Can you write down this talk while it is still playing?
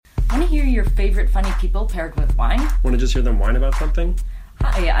Want to hear your favorite funny people paired with wine? Want to just hear them whine about something?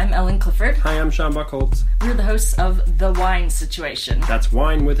 Hi, I'm Ellen Clifford. Hi, I'm Sean Buckholtz. We're the hosts of The Wine Situation. That's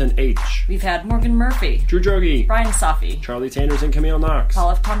wine with an H. We've had Morgan Murphy, Drew Droege, Brian Safi, Charlie Sanders and Camille Knox,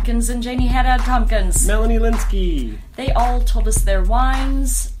 Paul F. Tompkins and Janie Haddad Tompkins. Melanie Linsky. They all told us their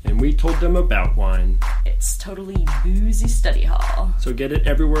wines. And we told them about wine. It's totally boozy study hall. So get it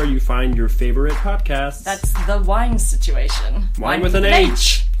everywhere you find your favorite podcasts. That's The Wine Situation. Wine with an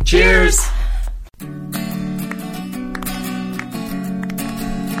H. Cheers!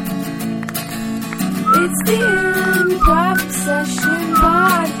 It's the Improv Session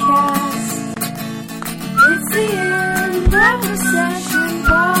Podcast. It's the Improv Session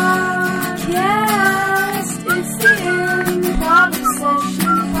Podcast. It's the Improv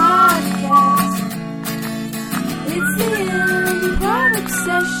Session Podcast. It's the Improv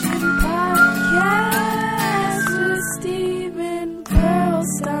Session Podcast with Stephen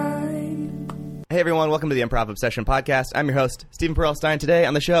Pearlstein. Hey everyone, welcome to the Improv Obsession Podcast. I'm your host, Stephen Pearlstein. Today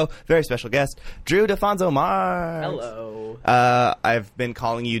on the show, very special guest, Drew DiFonzo Mars. Hello. I've been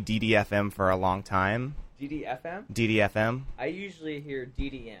calling you DDFM for a long time. DDFM? DDFM. I usually hear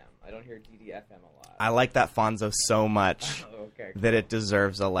DDM. I don't hear DDFM a lot. I like that Fonzo so much Okay, cool. that it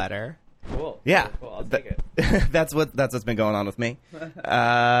deserves a letter. Cool. Yeah. Cool. I'll take it. That's what's been going on with me.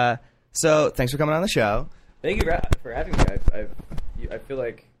 So thanks for coming on the show. Thank you for having me. I feel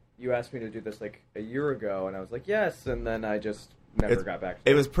like you asked me to do this like a year ago, and I was like, yes, and then I just never got back to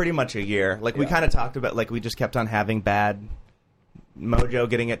it. It was pretty much a year. Like, we kind of talked about, like, we just kept on having bad mojo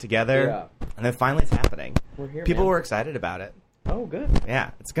getting it together. Yeah. And then finally it's happening. We're here, People man. were excited about it. Oh, good. Yeah,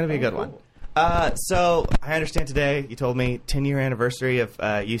 it's going to be a good cool. one. So, I understand today, you told me, 10-year anniversary of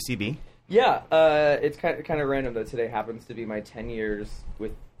UCB. Yeah, it's kind of random that today happens to be my 10 years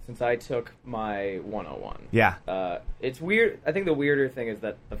since I took my 101. Yeah. It's weird. I think the weirder thing is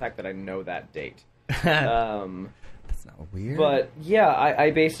that the fact that I know that date. That's not weird. But yeah, I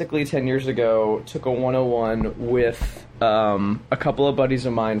basically 10 years ago took a 101 with a couple of buddies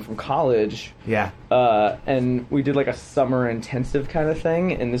of mine from college. Yeah. And we did like a summer intensive kind of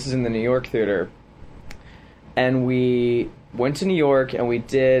thing, and this is in the New York theater. And we went to New York, and we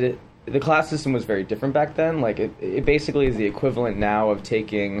did. The class system was very different back then. Like it basically is the equivalent now of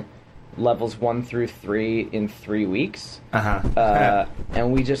taking levels 1 through 3 in 3 weeks.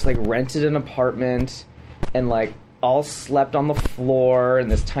 And we just like rented an apartment and like all slept on the floor in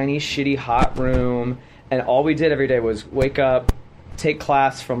this tiny shitty hot room, and all we did every day was wake up, take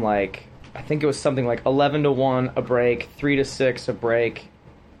class from like, I think it was something like 11 to 1 a break, 3 to 6 a break,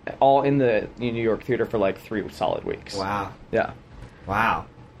 all in the New York theater for like 3 solid weeks. Wow. Yeah. Wow.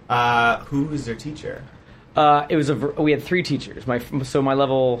 Who was your teacher? We had 3 teachers. My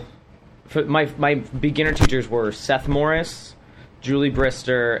beginner teachers were Seth Morris, Julie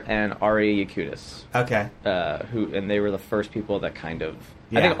Brister, and Ari Yakutis. Okay. And they were the first people that kind of.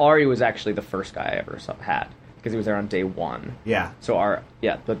 Yeah. I think Ari was actually the first guy I ever had because he was there on day 1. Yeah. So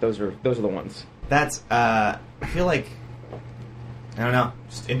but those are the ones. That's, I feel like, I don't know,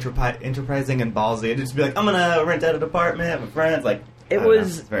 just enterprising and ballsy. It'd just be like, I'm gonna rent out an apartment with friends, like.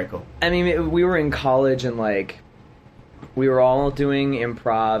 It's very cool. I mean, we were in college and like we were all doing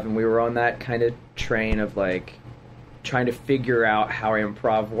improv, and we were on that kind of train of like trying to figure out how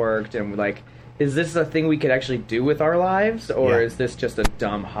improv worked, and like, is this a thing we could actually do with our lives, or is this just a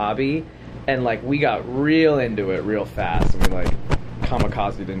dumb hobby? And like we got real into it real fast, and we like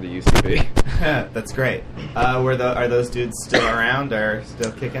kamikazed into UCB. That's great. Are those dudes still around or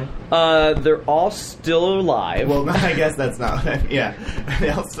still kicking? They're all still alive. Well, I guess that's not. Yeah,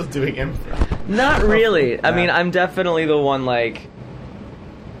 they're all still doing improv. Not really. I mean, I'm definitely the one like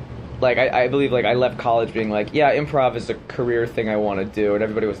I believe like I left college being like, yeah, improv is a career thing I want to do, and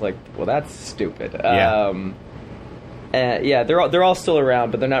everybody was like, well, that's stupid. Yeah. They're all still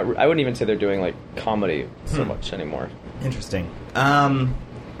around, but they're not. I wouldn't even say they're doing like comedy so much anymore. Interesting.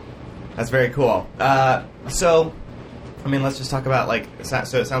 That's very cool. So, I mean, let's just talk about like.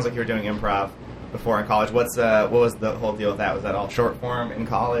 So it sounds like you were doing improv before in college. What was the whole deal with that? Was that all short form in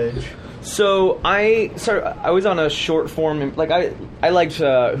college? So I was on a short form. Like I liked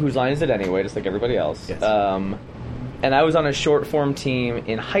Whose Line Is It Anyway, just like everybody else. Yes. And I was on a short form team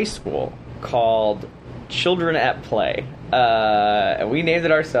in high school called Children at Play. And we named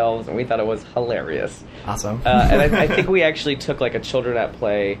it ourselves, and we thought it was hilarious. Awesome. And I think we actually took like a Children at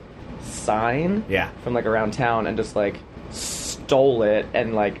Play sign from like around town and just like stole it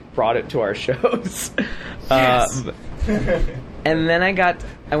and like brought it to our shows. Yes. And then I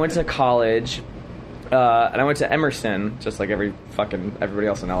went to college, and I went to Emerson, just like everybody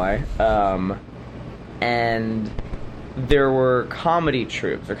else in LA. And there were comedy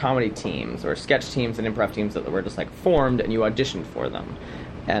troupes or comedy teams or sketch teams and improv teams that were just like formed, and you auditioned for them.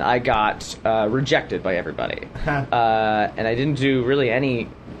 And I got rejected by everybody, and I didn't do really any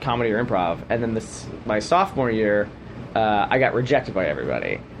comedy or improv. And then my sophomore year, I got rejected by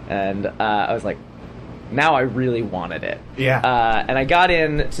everybody, and I was like, now I really wanted it. Yeah. And I got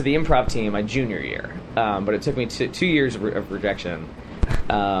into the improv team my junior year, but it took me 2 years of rejection.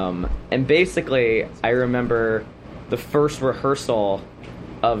 And basically, I remember the first rehearsal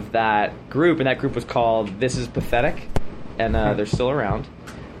of that group, and that group was called This Is Pathetic, and they're still around.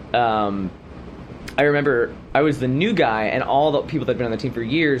 I remember I was the new guy, and all the people that had been on the team for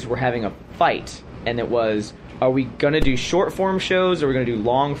years were having a fight, and it was, are we going to do short form shows or are we going to do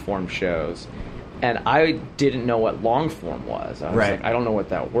long form shows? And I didn't know what long form was. I was like, I don't know what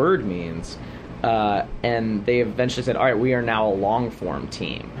that word means. And they eventually said, all right, we are now a long form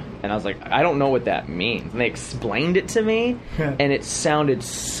team. And I was like, I don't know what that means. And they explained it to me, and it sounded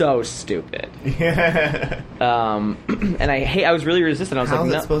so stupid. Yeah. And I was really resistant. I was How like,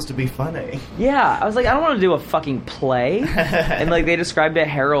 is no. it supposed to be funny? Yeah, I was like, I don't want to do a fucking play. And like they described it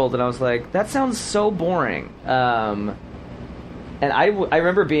Harold, and I was like, that sounds so boring. And I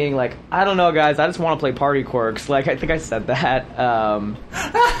remember being like, I don't know, guys, I just want to play Party Quirks. Like, I think I said that.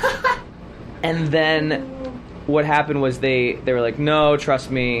 And then what happened was they were like, no,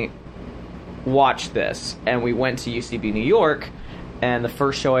 trust me, watch this. And we went to UCB New York, and the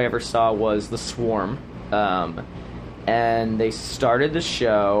first show I ever saw was The Swarm. And they started the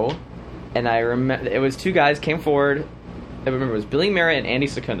show, and I remember it was two guys came forward. I remember it was Billy Merritt and Andy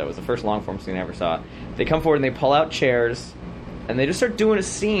Secunda. It was the first long form scene I ever saw. They come forward and they pull out chairs, and they just start doing a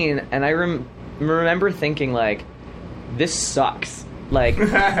scene. And I remember thinking, like, this sucks. Like,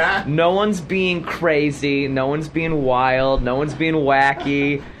 no one's being crazy, no one's being wild, no one's being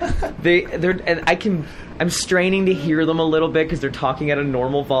wacky. I'm straining to hear them a little bit because they're talking at a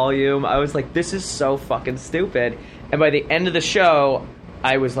normal volume. I was like, this is so fucking stupid. And by the end of the show,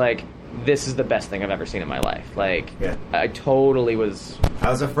 I was like, this is the best thing I've ever seen in my life. Like, yeah. I totally was... I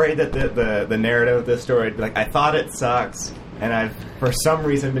was afraid that the narrative of this story would be like, I thought it sucks, and I've, for some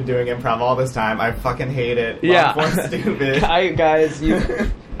reason, been doing improv all this time. I fucking hate it. Yeah. Long form stupid.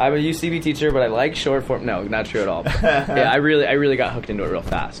 I'm a UCB teacher, but I like short form. No, not true at all. Yeah, I really got hooked into it real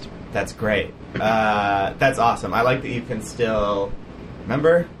fast. That's great. That's awesome. I like that you can still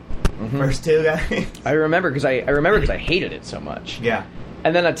remember first two guys. I remember because I hated it so much. Yeah.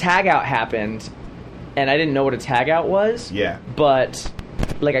 And then a tag out happened, and I didn't know what a tag out was. Yeah. But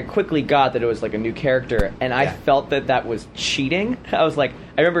like I quickly got that it was like a new character, and I felt that was cheating. I was like,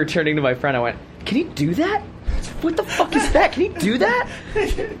 I remember turning to my friend. I went, "Can you do that? What the fuck is that? Can you do that?"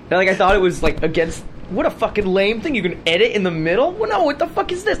 And like I thought it was like against. What a fucking lame thing! You can edit in the middle. Well, no, what the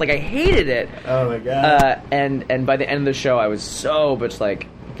fuck is this? Like I hated it. Oh my god. And by the end of the show, I was so much like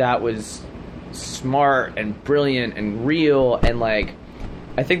that was smart and brilliant and real, and like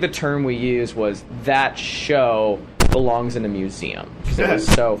I think the term we used was that show belongs in a museum. It was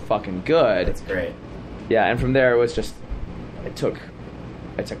so fucking good. That's great. Yeah, and from there it was just I took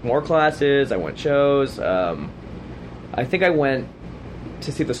more classes. I went shows. I think I went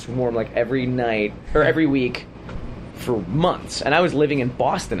to see The Swarm like every night or every week for months, and I was living in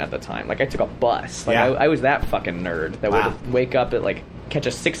Boston at the time. Like I took a bus. Like I was that fucking nerd that would wake up at like catch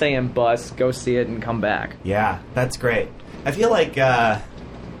a 6 a.m. bus, go see it, and come back. Yeah, that's great. I feel like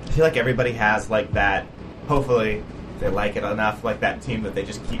everybody has like that. Hopefully, they like it enough, like that team that they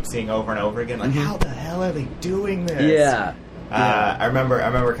just keep seeing over and over again. Like, how the hell are they doing this? Yeah. I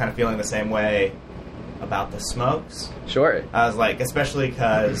remember kind of feeling the same way about the Smokes. Sure. I was like, especially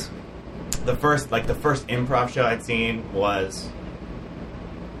because the first improv show I'd seen was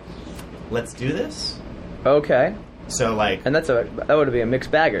Let's Do This. Okay. So like, and that would be a mixed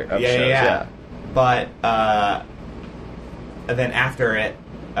bagger of shows. Yeah. But and then after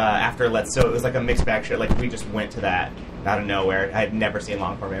so it was like a mixed bag show. Like we just went to that out of nowhere. I had never seen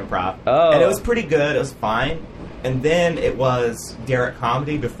long form improv. Oh. And it was pretty good. It was fine. And then it was Derek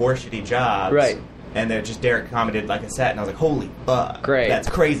Comedy before Shitty Jobs. Right. And then just Derek Comedy did like a set, and I was like, holy fuck. Great. That's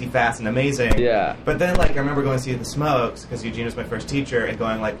crazy fast and amazing. Yeah. But then like I remember going to see The Smokes, because Eugene was my first teacher, and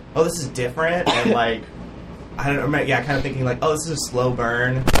going like, oh, this is different, and like, I don't know, kind of thinking like, oh, this is a slow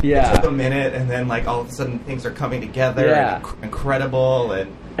burn. Yeah. It took a minute, and then like all of a sudden things are coming together. Yeah. And incredible,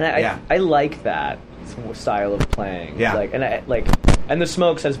 and I like that style of playing. Yeah. Like, and The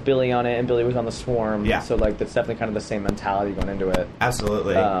Smokes has Billy on it, and Billy was on The Swarm. Yeah. So like that's definitely kind of the same mentality going into it.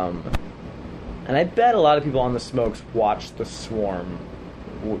 Absolutely. And I bet a lot of people on The Smokes watched The Swarm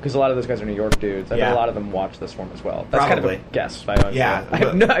because a lot of those guys are New York dudes. I Yeah. bet a lot of them watch the Swarm as well. That's kind of Probably. a guess. Yeah, I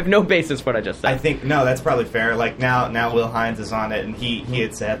have no basis for what I just said. I think no, that's probably fair. Like now Will Hines is on it, and he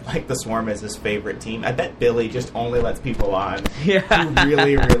had said like the Swarm is his favorite team. I bet Billy just only lets people on Yeah. who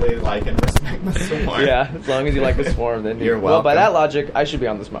really, really like and respect the Swarm. Yeah, as long as you like the Swarm, then You're well. By welcome. that logic, I should be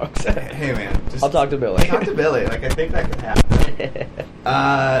on the Smokes. Hey man, just I'll talk to Billy. Talk to Billy. Like I think that could happen.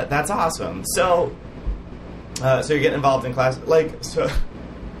 That's awesome. So you're getting involved in class. Like so.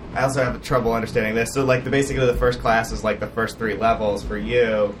 I also have trouble understanding this. So, like, basically the first class is, like, the first 3 levels for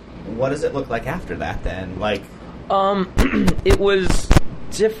you. What does it look like after that, then? Like... It was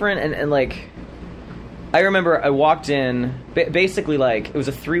different, and like, I remember I walked in, basically, like, it was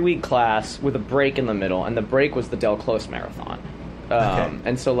a 3-week class with a break in the middle, and the break was the Del Close Marathon. Okay.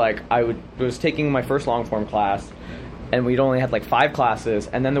 And so, like, I was taking my first long-form class, and we'd only had, like, 5 classes,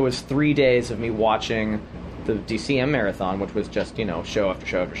 and then there was 3 days of me watching the DCM Marathon, which was just, you know, show after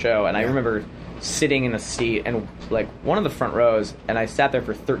show after show. And I remember sitting in a seat and, like, one of the front rows, and I sat there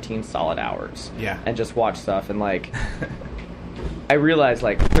for 13 solid hours. Yeah. And just watched stuff. And, like, I realized,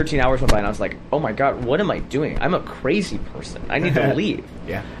 like, 13 hours went by, and I was like, oh my god, what am I doing? I'm a crazy person. I need to leave.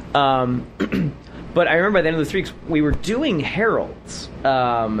 Yeah. But I remember by the end of the 3 weeks, we were doing heralds.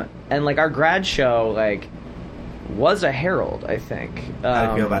 And, like, our grad show, like, was a herald, I think. How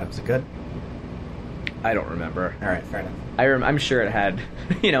do you feel about it? Was it good? I don't remember. All right, fair enough. I'm sure it had,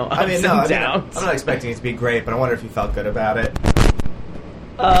 you know, ups and downs. I'm not expecting it to be great, but I wonder if you felt good about it.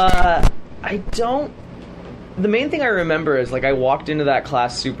 I don't... The main thing I remember is, like, I walked into that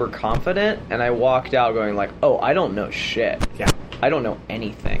class super confident, and I walked out going, like, oh, I don't know shit. Yeah. I don't know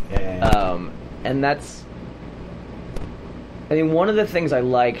anything. Yeah. And that's... I mean, one of the things I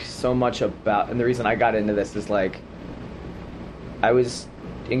like so much about... And the reason I got into this is, like... I was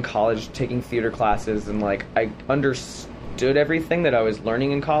in college taking theater classes, and, like, I understood everything that I was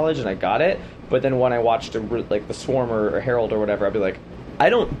learning in college, and I got it. But then when I watched, like, the Swarm or Herald or whatever, I'd be like, I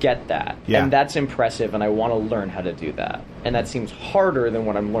don't get that. Yeah. And that's impressive, and I want to learn how to do that. And that seems harder than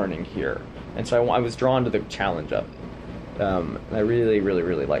what I'm learning here. And so I was drawn to the challenge of it. And I really, really,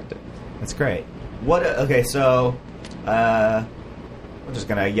 really liked it. That's great. Okay, so, we're just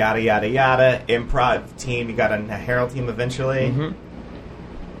gonna yada, yada, yada, improv team, you got a Herald team eventually? Mm-hmm.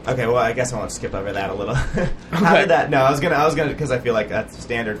 Okay, well, I guess I want to skip over that a little. How did that... No, I was gonna, because I feel like that's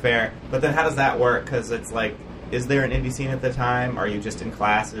standard fare. But then how does that work? Because it's like, is there an indie scene at the time? Are you just in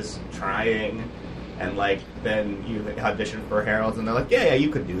classes trying, and, like, then you audition for Heralds, and they're like, yeah, you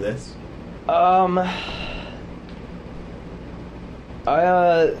could do this? I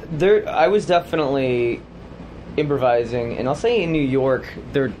was definitely improvising, and I'll say in New York,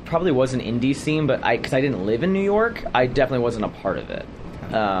 there probably was an indie scene, but because I didn't live in New York, I definitely wasn't a part of it.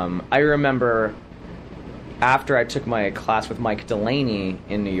 I remember after I took my class with Mike Delaney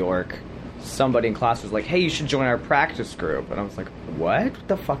in New York, somebody in class was like, hey, you should join our practice group. And I was like, what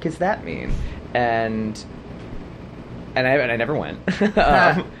the fuck does that mean? And I never went.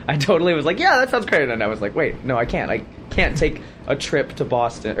 I totally was like, yeah, that sounds great. And I was like, wait, no, I can't. I can't take a trip to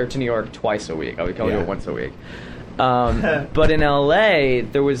Boston or to New York twice a week. I would only do it once a week. But in LA,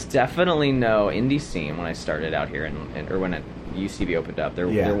 there was definitely no indie scene when I started out here, or when UCB opened up.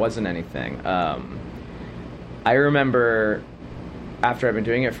 There wasn't anything. I remember after I've been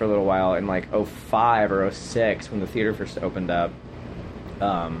doing it for a little while, in like 05 or 06, when the theater first opened up,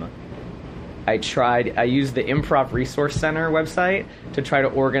 I used the Improv Resource Center website to try to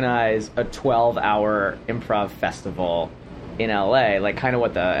organize a 12-hour improv festival in LA, like kind of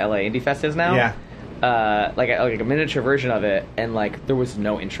what the LA Indie Fest is now. Yeah. Like a miniature version of it, and, like, there was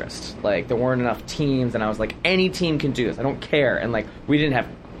no interest. Like, there weren't enough teams, and I was like, any team can do this. I don't care. And, like, we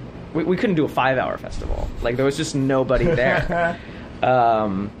couldn't do a 5-hour festival. Like, there was just nobody there.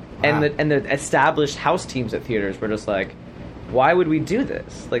 Wow. And the established house teams at theaters were just like, why would we do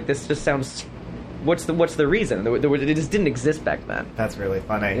this? Like, this just sounds... What's the reason? It just didn't exist back then. That's really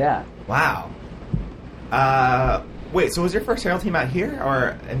funny. Yeah. Wow. Wait, so was your first Herald team out here,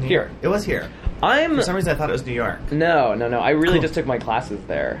 or in New Here. York? It was here. For some reason, I thought it was New York. No. I really just took my classes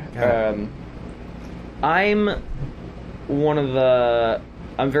there. I'm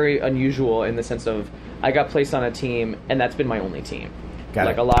very unusual in the sense of I got placed on a team, and that's been my only team. Got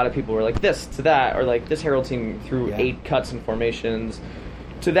it. A lot of people were like this to that, or like this Herald team threw 8 cuts and formations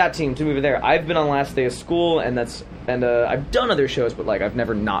to that team to move it there. I've been on last day of school, and I've done other shows, but, like, I've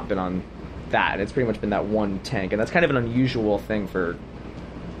never not been on that. It's pretty much been that one tank, and that's kind of an unusual thing for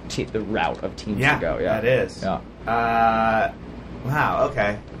the route of teams to go. Yeah, that is. Yeah. Wow.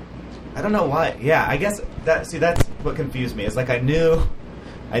 Okay. I don't know why. Yeah, I guess that's what confused me. Is like I knew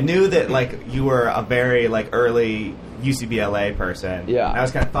I knew that like you were a very like early UCBLA person. Yeah. And I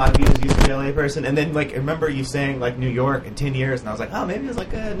was kind of thought of you as a UCBLA person, and then like I remember you saying like New York in 10 years, and I was like, oh, maybe it's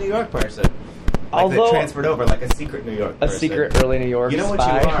like a New York person. Like Although- that transferred over, like a secret New York person. A secret early New York You know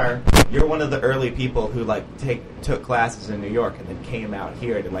spy. what you are? You're one of the early people who like took classes in New York and then came out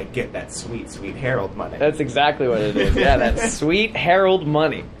here to like get that sweet Herald money. That's exactly what it is. Yeah, that sweet Herald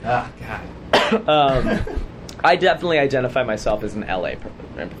money. Oh God. I definitely identify myself as an LA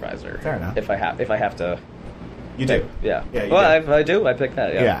improviser. Fair enough. If I have to. You do. Yeah. Yeah, you well, do. I do. I pick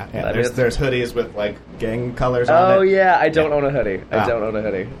that. Yeah. I mean, There's hoodies with like gang colors on it. oh yeah, I don't own a hoodie. Ah. I don't own a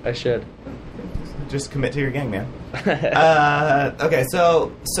hoodie. I should. Just commit to your gang, man. Okay,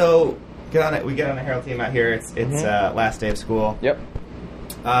 so get on it. We get on a Herald team out here. It's last day of school. Yep.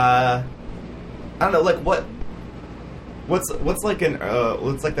 I don't know, like what's like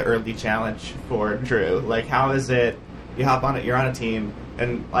the early challenge for Drew? Like, how is it? You hop on it. You're on a team,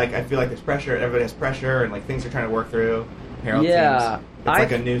 and like I feel like there's pressure. Everybody has pressure, and like things are trying to work through. Herald Yeah, teams. It's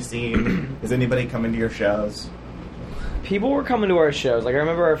like a new scene. Is anybody coming to your shows? People were coming to our shows. Like I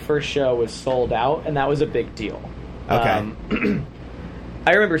remember our first show was sold out, and that was a big deal. Okay.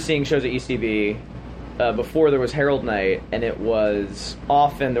 I remember seeing shows at UCB before there was Herald Night, and it was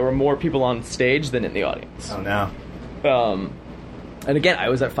often there were more people on stage than in the audience. Oh no. And again, I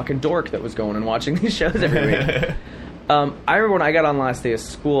was that fucking dork that was going and watching these shows every week. I remember when I got on last day of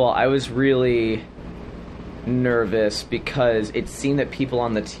school, I was really nervous because it seemed that people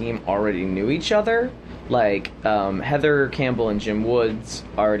on the team already knew each other. Like, Heather Campbell and Jim Woods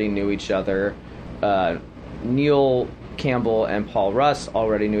already knew each other. Neil Campbell and Paul Russ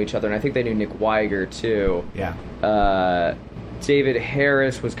already knew each other, and I think they knew Nick Weiger, too. Yeah. David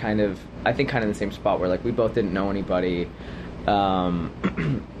Harris was kind of in the same spot where, like, we both didn't know anybody.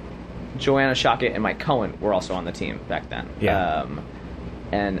 Joanna Shockett and Mike Cohen were also on the team back then. Yeah.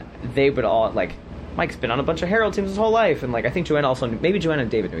 And they would all, like... Mike's been on a bunch of Herald teams his whole life, and like I think Joanna also maybe Joanna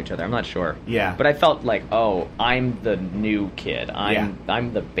and David knew each other. I'm not sure. Yeah. But I felt like, oh, I'm the new kid.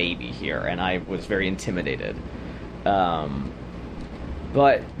 I'm the baby here, and I was very intimidated.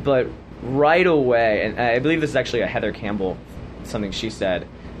 But right away, and I believe this is actually a Heather Campbell something she said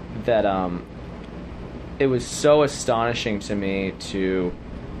that it was so astonishing to me to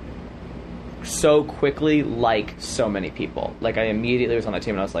so quickly like so many people. Like I immediately was on the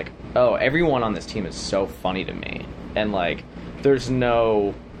team and I was like, oh, everyone on this team is so funny to me, and like there's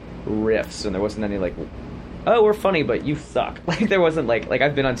no riffs and there wasn't any like, oh, we're funny but you suck. Like there wasn't like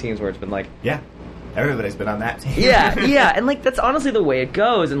I've been on teams where it's been like, yeah, everybody's been on that team. yeah, and like that's honestly the way it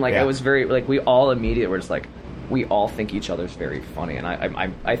goes, and like Yeah. I was very like we all immediately were just like we all think each other's very funny, and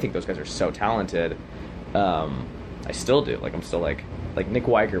I think those guys are so talented. I still do. Like I'm still like Nick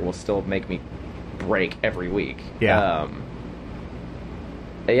Weiger will still make me break every week. Yeah.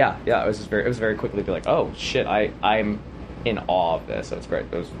 Yeah. It was very quickly be like, oh shit, I'm in awe of this. So it's great.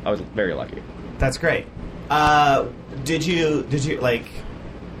 I was very lucky. That's great. Did you like?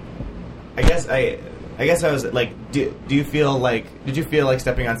 I guess I was like, did you feel like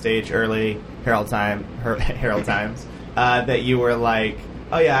stepping on stage early Herald times that you were like,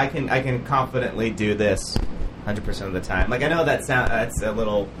 oh yeah, I can confidently do this 100% of the time? Like I know that's a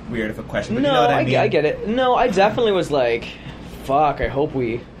little weird of a question, but No, you know what I mean? I get it. No, I definitely was like, fuck, I hope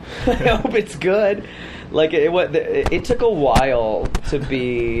it's good. Like it took a while to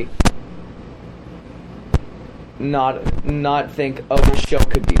be not think, oh, the show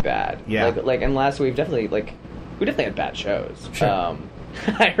could be bad. Yeah. Like and last week we definitely had bad shows. Sure.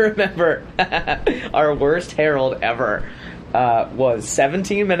 I remember our worst Herald ever was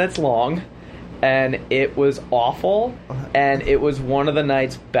 17 minutes long, and it was awful, and it was one of the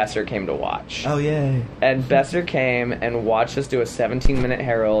nights Besser came to watch. Oh yay! And Besser came and watched us do a 17-minute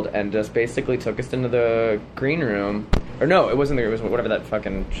Herald and just basically took us into the green room. Or no, it wasn't. It was whatever that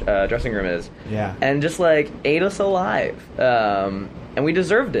fucking dressing room is. Yeah. And just like ate us alive. And we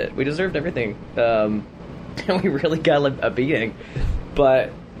deserved it. We deserved everything. And we really got a beating,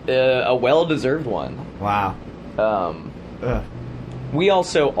 but a well-deserved one. Wow. We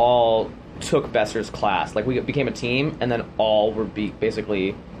also all took Besser's class. Like we became a team, and then all were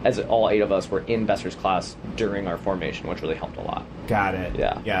basically, as all 8 of us were in Besser's class during our formation, which really helped a lot. Got it.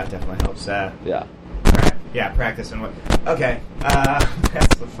 Yeah. Yeah, it definitely helps. Yeah. Alright. Yeah, practice and what? Okay.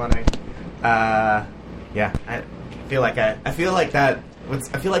 That's so funny. Yeah, I feel like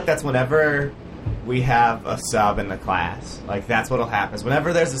that's whenever we have a sub in the class. Like, that's what'll happen. Is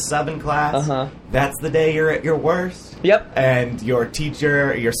whenever there's a sub in class, that's the day you're at your worst. Yep. And your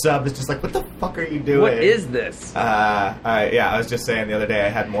teacher, your sub is just like, what the fuck are you doing? What is this? I was just saying the other day I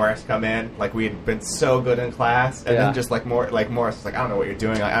had Morris come in. Like, we had been so good in class. And then just like Morris was like, I don't know what you're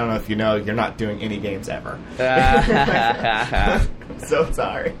doing. Like, I don't know if you know, you're not doing any games ever. I'm so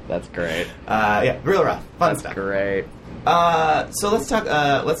sorry. That's great. Yeah, real rough. Fun stuff. Great. So let's talk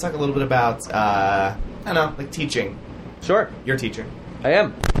a little bit about, I don't know, like teaching. Sure. You're a teacher. I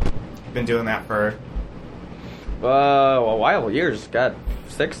am. You've been doing that for... a while, years. God,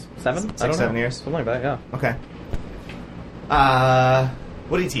 6, 7? I don't know. 7 years. Something like that, yeah. Okay.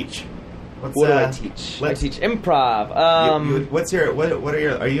 What do you teach? What do I teach? I teach improv.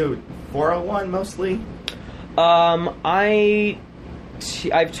 Are you 401 mostly?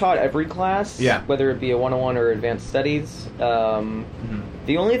 I've taught every class, whether it be a 101 or advanced studies.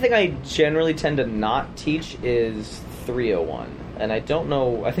 The only thing I generally tend to not teach is 301, and I don't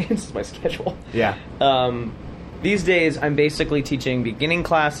know. I think it's just my schedule. Yeah. These days, I'm basically teaching beginning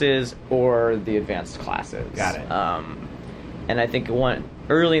classes or the advanced classes. Got it. And I think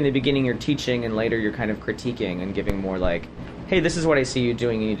early in the beginning you're teaching, and later you're kind of critiquing and giving more like, "Hey, this is what I see you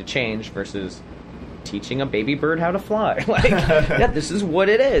doing. You need to change," versus teaching a baby bird how to fly. Like, yeah, this is what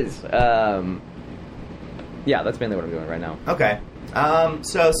it is. Yeah, that's mainly what I'm doing right now. Okay.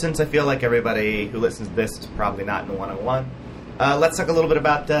 So since I feel like everybody who listens to this is probably not in the 101, let's talk a little bit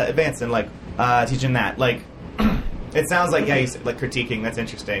about advanced and like teaching that. Like, it sounds like you said, like critiquing. That's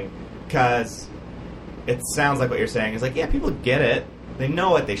interesting because it sounds like what you're saying is like, yeah, people get it. They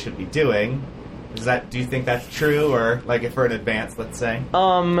know what they should be doing. Do you think that's true, or like if for an advanced, let's say?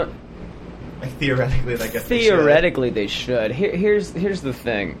 Like theoretically, I guess. Theoretically, they should. Here's the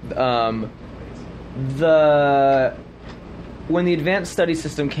thing. When the advanced study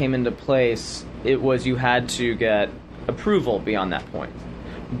system came into place, it was you had to get approval beyond that point.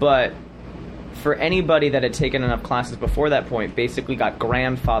 But for anybody that had taken enough classes before that point, basically got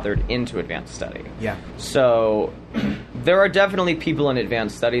grandfathered into advanced study. Yeah. So there are definitely people in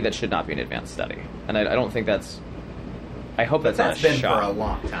advanced study that should not be in advanced study, and I don't think that's. I hope that's not a been shock. for a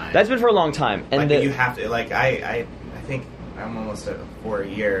long time. That's been for a long time, and like, you have to. Like, I think I'm almost at 4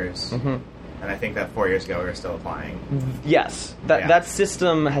 years, and I think that 4 years ago we were still applying. Yes, that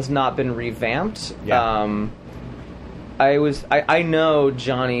system has not been revamped. Yeah. I know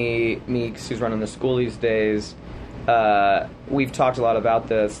Johnny Meeks, who's running the school these days. We've talked a lot about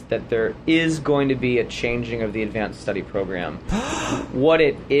this, that there is going to be a changing of the advanced study program. What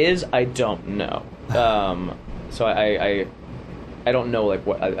it is, I don't know. So I don't know, like,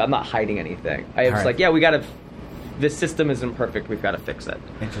 what. I'm not hiding anything. I was like, yeah, we gotta. This system isn't perfect. We've got to fix it.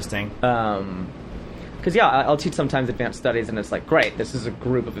 Interesting. Because I'll teach sometimes advanced studies, and it's like, great, this is a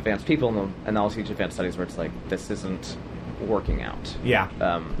group of advanced people, and I'll teach advanced studies where it's like, this isn't working out. Yeah.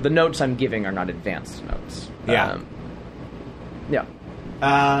 The notes I'm giving are not advanced notes. Yeah. Yeah.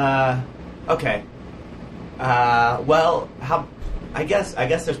 Okay. Well, I guess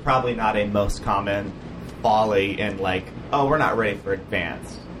there's probably not a most common folly in like, oh, we're not ready for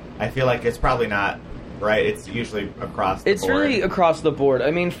advanced. I feel like it's probably not, right? It's usually across the board. It's really across the board. I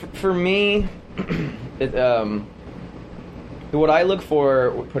mean, for me, what I look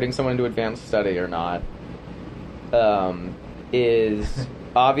for putting someone into advanced study or not is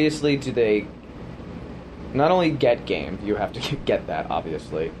obviously, do they not only get game, you have to get that,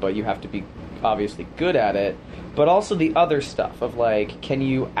 obviously, but you have to be obviously good at it, but also the other stuff of like, can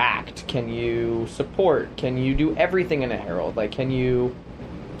you act, can you support, can you do everything in a herald, like, can you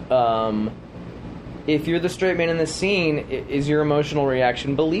if you're the straight man in the scene, is your emotional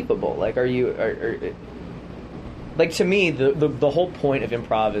reaction believable? Like, like, to me, the whole point of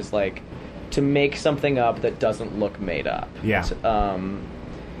improv is like to make something up that doesn't look made up. Yeah.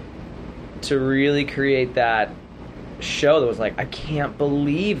 To really create that show that was like, I can't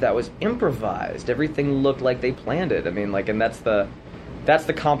believe that was improvised. Everything looked like they planned it. I mean, like, and that's the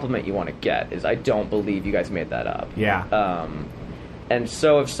compliment you want to get, is I don't believe you guys made that up. Yeah. And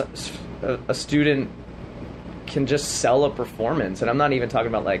so if a student can just sell a performance, and I'm not even talking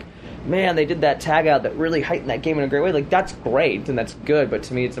about like, man, they did that tag out that really heightened that game in a great way, like, that's great and that's good, but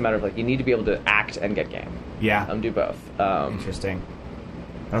to me it's a matter of like, you need to be able to act and get game. Yeah. Do both. Interesting.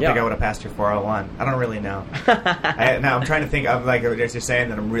 I don't think I would have passed your 401. I don't really know. Now I'm trying to think of, like, as you're saying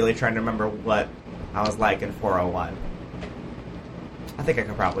that, I'm really trying to remember what I was like in 401. I think I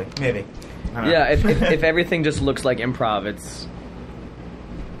could probably, maybe. I don't know. Yeah, if everything just looks like improv, it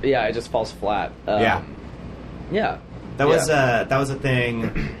just falls flat. Yeah. Yeah. That was a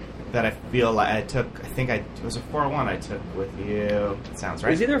thing that I feel like I took. I think it was a 401 I took with you. It sounds It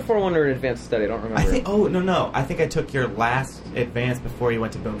right. was either a 401 or an advanced study. I don't remember. I think. Oh no! I think I took your last advanced before you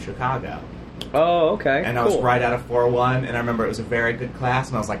went to Boom Chicago. Oh, okay. And I was right out of 401, and I remember it was a very good class,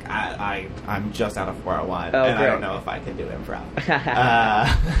 and I was like, I'm just out of 401, and great. I don't know if I can do improv.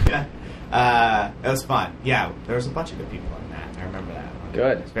 It was fun. Yeah, there was a bunch of good people in that. I remember that one.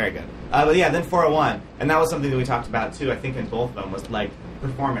 Good. It was very good. But yeah, then 401, and that was something that we talked about, too, I think in both of them, was like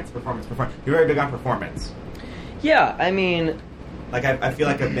performance. You're very big on performance. Yeah, I mean... Like, I feel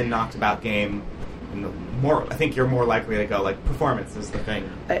like I've been knocked about game more. I think you're more likely to go, like, performance is the thing.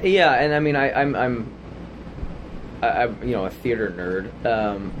 Yeah, and I mean, I'm a theater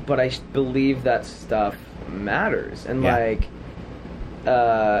nerd, but I believe that stuff matters, and Yeah.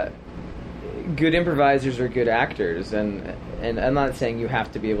 good improvisers are good actors, and I'm not saying you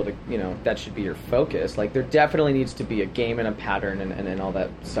have to be able to, that should be your focus. Like, there definitely needs to be a game and a pattern and all that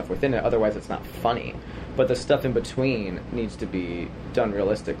stuff within it, otherwise it's not funny. But the stuff in between needs to be done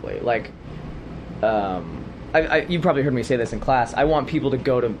realistically. Like, you probably heard me say this in class. I want people to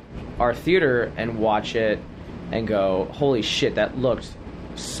go to our theater and watch it and go, holy shit, that looked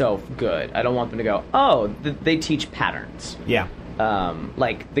so good. I don't want them to go, oh, they teach patterns. Yeah.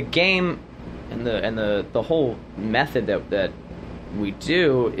 Like the game and the whole method that we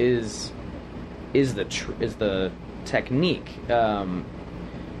do is the technique.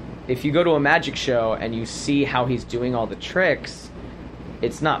 If you go to a magic show and you see how he's doing all the tricks,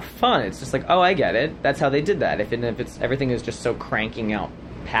 it's not fun. It's just like, oh, I get it. That's how they did that. If it's everything is just so cranking out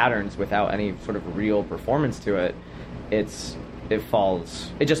patterns without any sort of real performance to it, it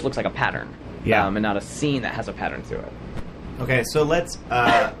just looks like a pattern. Yeah. And not a scene that has a pattern to it. Okay, so let's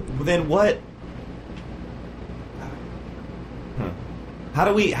then what? How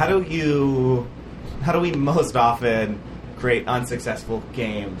do we most often create unsuccessful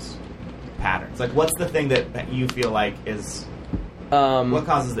games patterns? Like, what's the thing that you feel like is what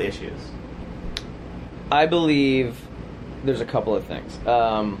causes the issues? I believe there's a couple of things,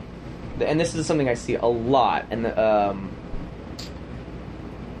 and this is something I see a lot. And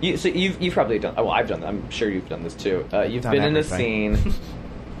you've probably done. Well, I've done. I'm sure you've done this too. You've been in a scene.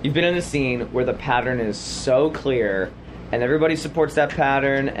 You've been in a scene where the pattern is so clear, and everybody supports that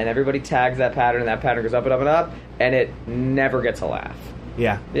pattern, and everybody tags that pattern, and that pattern goes up and up and up, and it never gets a laugh.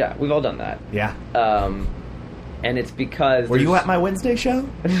 Yeah. Yeah, we've all done that. Yeah. And it's because... Were you at my Wednesday show?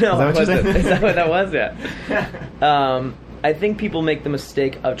 No, I wasn't. Is Is that what that was? Yeah. I think people make the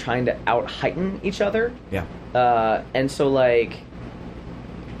mistake of trying to out-heighten each other. Yeah. And so, like...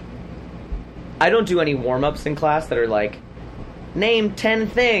 I don't do any warm-ups in class that are like, name 10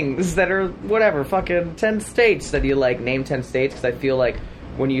 things that are, whatever, fucking 10 states that you like, name 10 states, because I feel like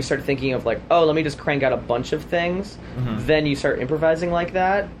when you start thinking of like, oh, let me just crank out a bunch of things, then you start improvising like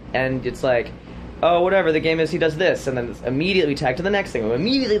that, and it's like, oh, whatever, the game is he does this, and then it's immediately tagged to the next thing,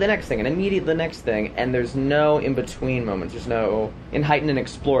 immediately the next thing, and immediately the next thing, and there's no in-between moments. There's no, in Heighten and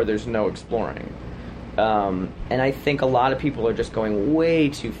Explore, there's no exploring. And I think a lot of people are just going way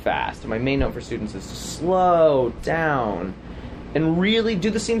too fast. And my main note for students is to slow down and really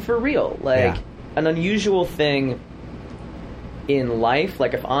do the scene for real. Like, an unusual thing in life,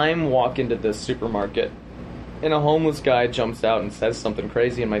 like if I'm walking to the supermarket and a homeless guy jumps out and says something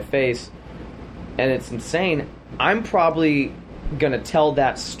crazy in my face, and it's insane, I'm probably going to tell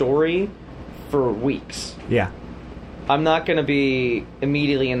that story for weeks. Yeah. I'm not going to be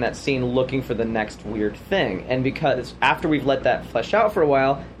immediately in that scene looking for the next weird thing. And because after we've let that flesh out for a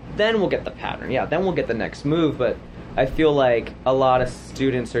while, then we'll get the pattern. Yeah, then we'll get the next move. But I feel like a lot of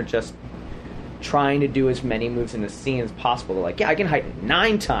students are just trying to do as many moves in the scene as possible. They're like, yeah, I can heighten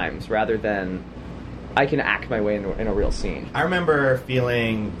 9 times rather than I can act my way in a real scene. I remember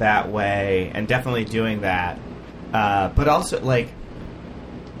feeling that way and definitely doing that. But also, like,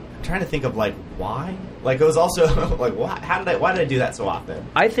 trying to think of, like, why? Like, it was also, like, why did I do that so often?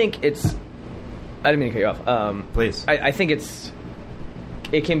 I think it's... I didn't mean to cut you off. Please. I think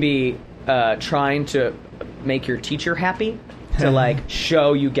it can be trying to make your teacher happy, to, like,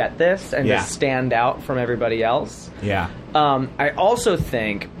 show you get this and just stand out from everybody else. Yeah. I also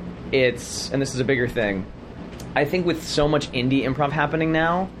think it's... And this is a bigger thing. I think with so much indie improv happening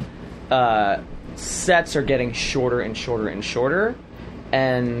now, sets are getting shorter and shorter and shorter,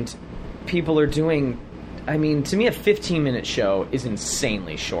 and people are doing... I mean, to me, a 15-minute show is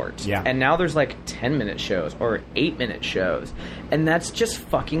insanely short. Yeah. And now there's, like, 10-minute shows or 8-minute shows. And that's just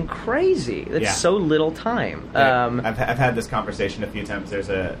fucking crazy. That's so little time. I've had this conversation a few times. There's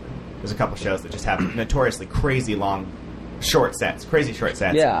a couple shows that just have notoriously crazy long short sets, crazy short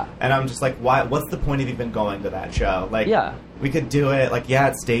sets. Yeah. And I'm just like, why? What's the point of even going to that show? Like, Yeah. we could do it. Like, yeah,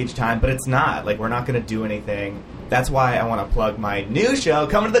 it's stage time, but it's not. Like, we're not going to do anything. That's why I want to plug my new show,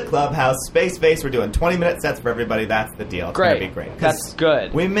 coming to the Clubhouse, Space Face. We're doing 20-minute sets for everybody. That's the deal. It's going to be great. 'Cause That's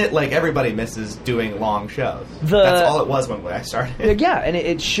good. everybody misses doing long shows. The- That's all it was when I started. Yeah, and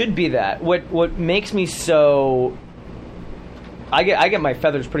it should be that. What makes me so... I get my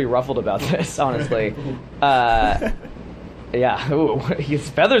feathers pretty ruffled about this, honestly. Yeah, ooh, his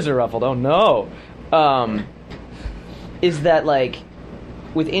feathers are ruffled. Oh no. Is that like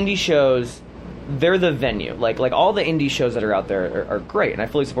with indie shows, they're the venue. Like all the indie shows that are out there are great, and I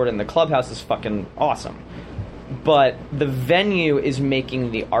fully support it. And the Clubhouse is fucking awesome. But the venue is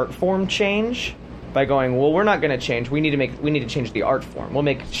making the art form change by going, well, we're not going to change. We need to change the art form. We'll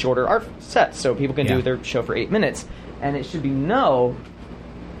make shorter art sets so people can do their show for 8 minutes. And it should be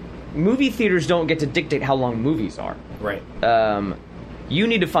movie theaters don't get to dictate how long movies are. Right. You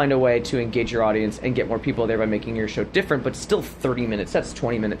need to find a way to engage your audience and get more people there by making your show different, but still 30-minute sets,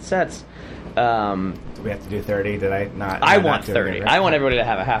 20-minute sets. Do we have to do 30? Did I not? I want 30. I want everybody to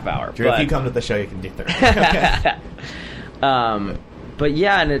have a half hour. Drew, if you come to the show, you can do 30. But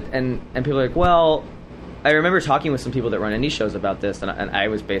yeah, and people are like, well, I remember talking with some people that run indie shows about this, and I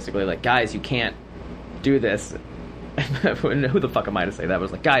was basically like, guys, you can't do this. Who the fuck am I to say that? I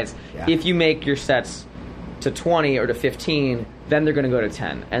was like, guys, if you make your sets to 20 or to 15, then they're going to go to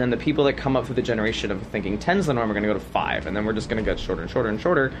 10. And then the people that come up through the generation of thinking 10's the norm are going to go to 5. And then we're just going to get shorter and shorter and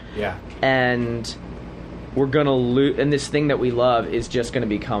shorter. Yeah. And we're going to lose. And this thing that we love is just going to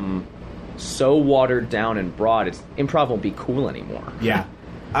become so watered down and broad. Improv won't be cool anymore. Yeah.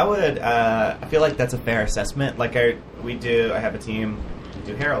 I feel like that's a fair assessment. Like I have a team, we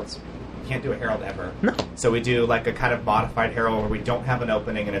do heralds. Can't do a herald ever. No. So we do like a kind of modified herald where we don't have an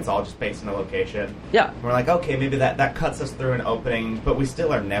opening and it's all just based on a location. Yeah. And we're like, okay, maybe that cuts us through an opening, but we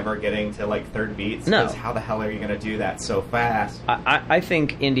still are never getting to like third beats. No. Because how the hell are you going to do that so fast? I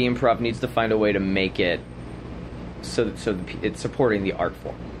think indie improv needs to find a way to make it so it's supporting the art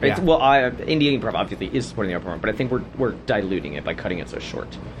form. Yeah. Indie improv obviously is supporting the art form, but I think we're diluting it by cutting it so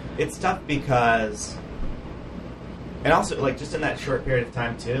short. It's tough because, and also like just in that short period of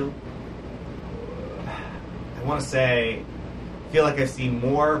time too, I want to say, I feel like I see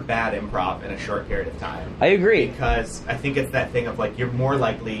more bad improv in a short period of time. I agree. Because I think it's that thing of like, you're more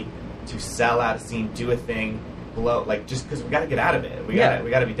likely to sell out a scene, do a thing, blow, like just because we got to get out of it. We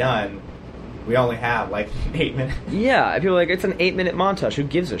got to be done. We only have like 8 minutes. Yeah, I feel like it's an 8-minute montage. Who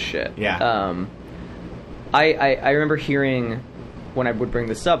gives a shit? Yeah. I remember hearing when I would bring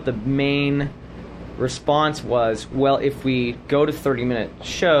this up, the main response was, well, if we go to 30-minute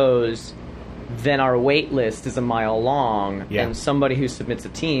shows, then our wait list is a mile long, and somebody who submits a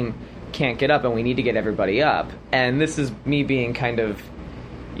team can't get up, and we need to get everybody up. And this is me being kind of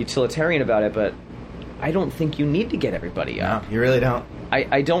utilitarian about it, but I don't think you need to get everybody up. No, you really don't.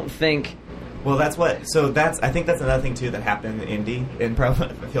 I don't think... Well, I think that's another thing, too, that happened in indie improv.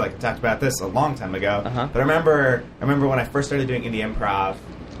 I feel like I talked about this a long time ago. Uh-huh. But I remember when I first started doing indie improv,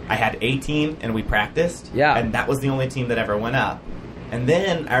 I had a team, and we practiced. Yeah. And that was the only team that ever went up. And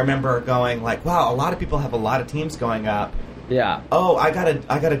then I remember going like, wow, a lot of people have a lot of teams going up. Yeah. Oh, I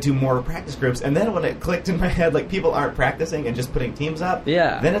gotta do more practice groups. And then when it clicked in my head, like people aren't practicing and just putting teams up.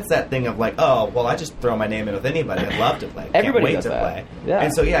 Yeah. Then it's that thing of like, oh, well, I just throw my name in with anybody. I'd love to play. Everybody Can't wait does to that. play. Yeah.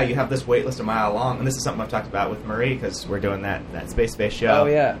 And so you have this wait list a mile long. And this is something I've talked about with Marie because we're doing that Space show. Oh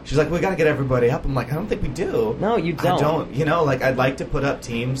yeah. She's like, we gotta get everybody up. I'm like, I don't think we do. No, you don't. I don't. Like I'd like to put up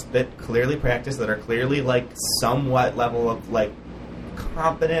teams that clearly practice, that are clearly like somewhat level of like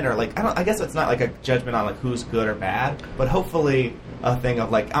competent, or like I guess it's not like a judgment on like who's good or bad, but hopefully a thing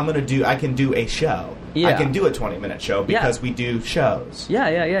of like I can do a show. Yeah. I can do a 20-minute show because we do shows. Yeah.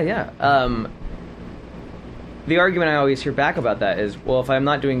 The argument I always hear back about that is, well, if I'm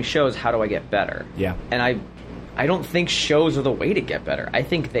not doing shows, how do I get better? Yeah. And I don't think shows are the way to get better. I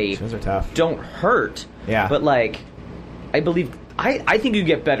think they Shows are tough. don't hurt. Yeah. But like, I think you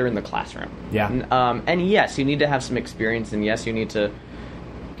get better in the classroom. Yeah. And yes, you need to have some experience, and yes, you need to,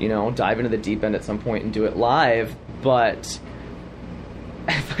 dive into the deep end at some point and do it live. But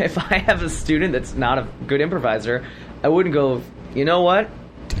if I have a student that's not a good improviser, I wouldn't go, you know what?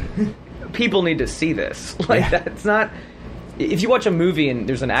 People need to see this. That's not... If you watch a movie and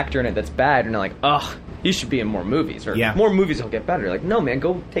there's an actor in it that's bad, and they're like, ugh, you should be in more movies, or more movies will get better. Like, no, man,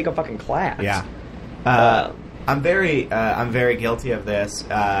 go take a fucking class. Yeah. I'm very guilty of this.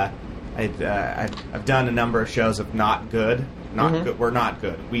 I've done a number of shows of not good. Good. We're not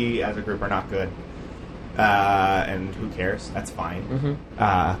good. We as a group are not good. And who cares? That's fine.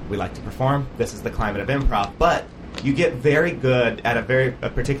 We like to perform. This is the climate of improv. But you get very good at a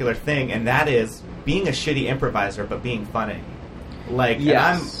particular thing, and that is being a shitty improviser but being funny. Like,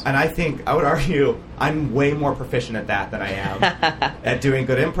 yes. and I think I would argue I'm way more proficient at that than I am at doing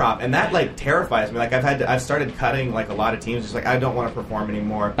good improv, and that like terrifies me. Like I've started cutting like a lot of teams, just like I don't want to perform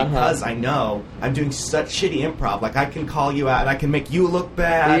anymore because I know I'm doing such shitty improv. Like I can call you out and I can make you look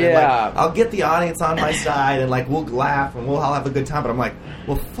bad. Yeah, and, like, I'll get the audience on my side, and like we'll laugh and we'll all have a good time. But I'm like,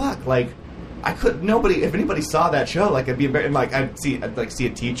 well, fuck, like. If anybody saw that show, like, it'd be like, I'd see a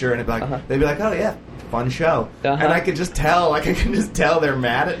teacher, and it'd be like, they'd be like, oh yeah, fun show. And I could just tell, they're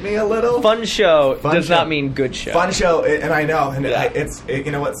mad at me a little. Fun show does not mean good show. Fun show, and I know, and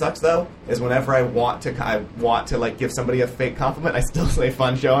you know what sucks though, is whenever I want to like give somebody a fake compliment, I still say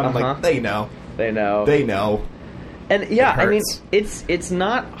fun show, and I'm like, they know. And yeah, I mean, it's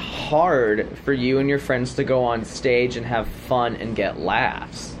not hard for you and your friends to go on stage and have fun and get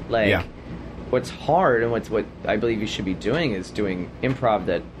laughs. Like, yeah. What's hard and what I believe you should be doing is doing improv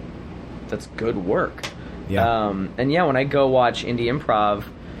that's good work. Yeah. And yeah, when I go watch indie improv,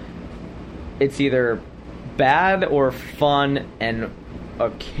 it's either bad or fun and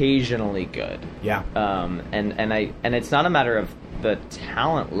occasionally good. Yeah. And it's not a matter of the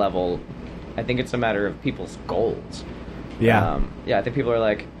talent level. I think it's a matter of people's goals. Yeah. Yeah, I think people are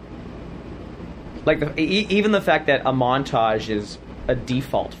like even the fact that a montage is a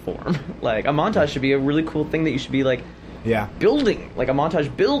default form. Like, a montage should be a really cool thing that you should be, like, building. Like, a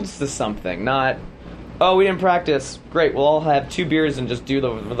montage builds to something, not, oh, we didn't practice. Great, we'll all have 2 beers and just do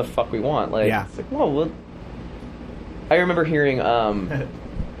whatever the fuck we want. Like, it's like, whoa, well... I remember hearing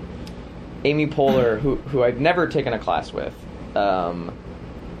Amy Poehler, who I'd never taken a class with,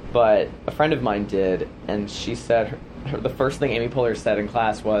 but a friend of mine did, and she said, the first thing Amy Poehler said in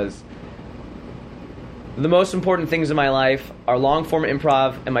class was, the most important things in my life are long-form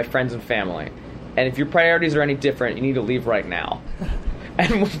improv and my friends and family. And if your priorities are any different, you need to leave right now.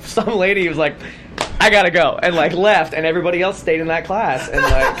 And some lady was like, I gotta go, and like left, and everybody else stayed in that class. And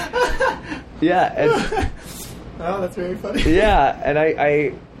like, yeah. Oh, that's very funny. Yeah, and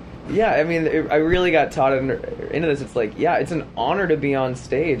I really got taught into this. It's like, yeah, it's an honor to be on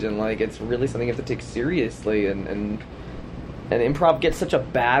stage, and like, it's really something you have to take seriously, and improv gets such a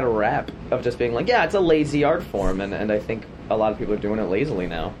bad rep of just being like, yeah, it's a lazy art form, and I think a lot of people are doing it lazily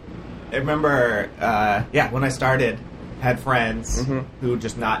now. I remember, when I started, had friends who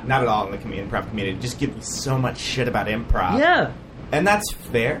just not at all in the improv community, just give me so much shit about improv. Yeah. And that's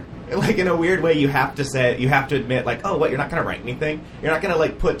fair. Like, in a weird way, you have to admit, like, oh, what, you're not going to write anything? You're not going to,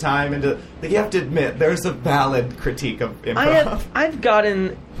 like, put time into... Like, you have to admit, there's a valid critique of improv. I've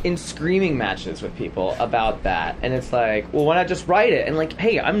gotten in screaming matches with people about that, and it's like, well, why not just write it? And, like,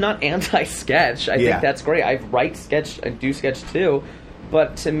 hey, I'm not anti-sketch. I think that's great. I write sketch, I do sketch, too.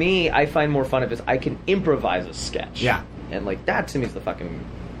 But to me, I find more fun if I can improvise a sketch. Yeah. And, like, that, to me, is the fucking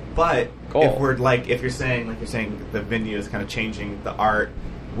But goal. if you're saying the venue is kind of changing the art...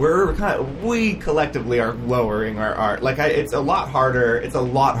 we collectively are lowering our art. Like, it's a lot harder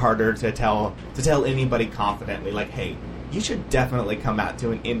to tell anybody confidently, like, hey, you should definitely come out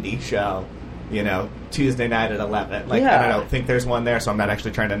to an indie show, you know, Tuesday night at 11. Like, and I don't think there's one there, so I'm not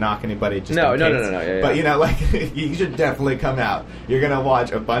actually trying to knock anybody. Just No. Yeah, but you know, like, you should definitely come out. You're gonna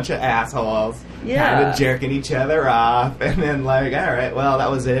watch a bunch of assholes kind of jerking each other off, and then like, all right, well,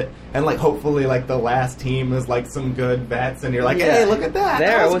 that was it. And like, hopefully, like the last team is like some good vets, and you're like, hey, look at that.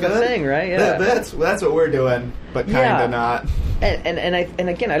 There that was good. a thing, right? Yeah, that's what we're doing, but kind of not. And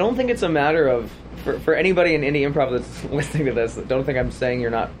again, I don't think it's a matter of for anybody in indie improv that's listening to this. Don't think I'm saying you're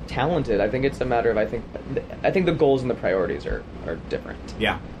not talented. I think it's a matter of I think the goals and the priorities are different.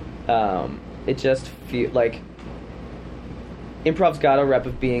 Yeah. It just feel like improv's got a rep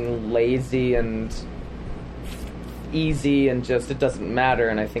of being lazy and easy and just it doesn't matter,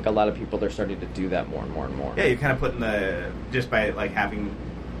 and I think a lot of people are starting to do that more and more and more. Yeah, you're kind of putting just by like having,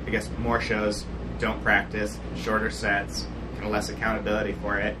 I guess, more shows, don't practice, shorter sets, kind of less accountability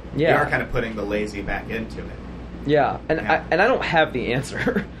for it. Yeah. You are kind of putting the lazy back into it. Yeah, and I don't have the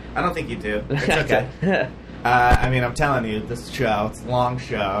answer. I don't think you do. It's okay. I mean, I'm telling you, this show, it's long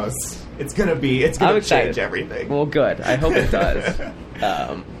shows. It's gonna change everything. Well, good. I hope it does.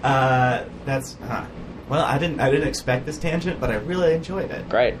 Well, I didn't expect this tangent, but I really enjoyed it.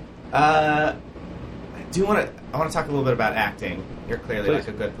 Great. I want to talk a little bit about acting. You're clearly Please. like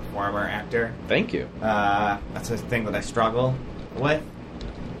a good performer, actor. Thank you. That's a thing that I struggle with.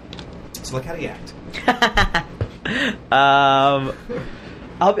 So, like, how do you act?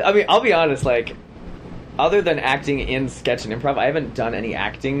 I'll be honest. Like, other than acting in sketch and improv, I haven't done any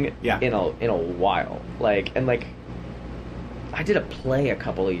acting in a while. Like, I did a play a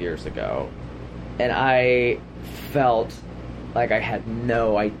couple of years ago, and I felt like I had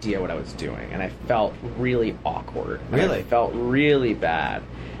no idea what I was doing, and I felt really awkward. Really? I felt really bad.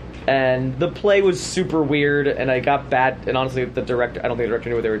 And the play was super weird, and I got bad, and honestly, I don't think the director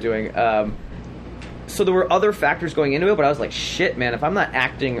knew what they were doing. So there were other factors going into it, but I was like, shit, man, if I'm not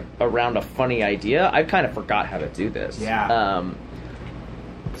acting around a funny idea, I kind of forgot how to do this. Yeah.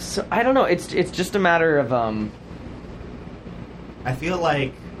 So I don't know, it's just a matter of, I feel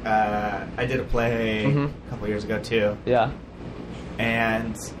like I did a play Mhm. a couple years ago too, yeah.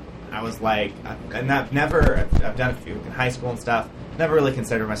 and I was like, I've done a few in high school and stuff. Never really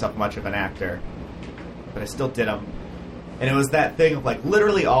considered myself much of an actor, but I still did them. And it was that thing of like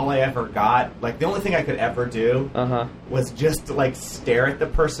literally all I ever got, like the only thing I could ever do was just to like stare at the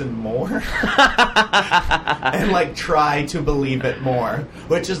person more and like try to believe it more,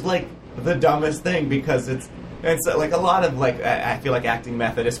 which is like the dumbest thing because it's like a lot of like I feel like acting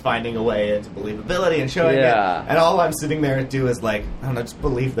method is finding a way into believability and showing it, and all I'm sitting there to do is like, I don't know, just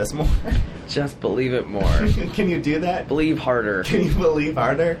believe this more. Just believe it more. Can you do that? Believe harder. Can you believe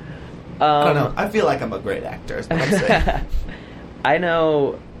harder? I don't know. I feel like I'm a great actor, is what I'm saying. I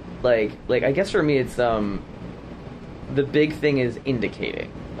know, like I guess for me it's the big thing is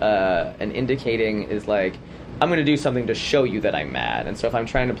indicating. And indicating is like, I'm going to do something to show you that I'm mad. And so if I'm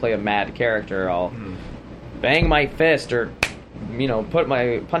trying to play a mad character, I'll bang my fist or, you know, punch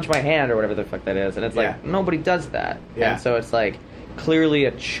my hand or whatever the fuck that is. And it's like, nobody does that. Yeah. And so it's like clearly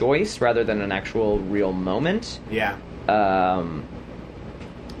a choice rather than an actual real moment. Yeah.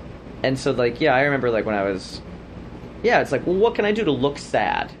 And so, like, yeah, I remember, like, when I was... Yeah, it's like, well, what can I do to look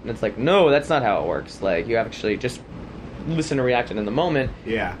sad? And it's like, no, that's not how it works. Like, you actually just listen to react, and in the moment,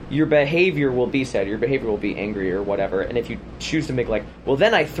 your behavior will be sad, your behavior will be angry or whatever. And if you choose to make, like, well,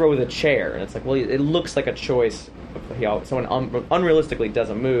 then I throw the chair. And it's like, well, it looks like a choice of how someone unrealistically does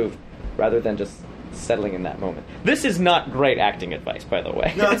a move rather than just settling in that moment. This is not great acting advice, by the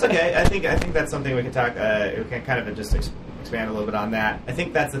way. No, it's okay. I think that's something we can talk. We can kind of just expand a little bit on that. I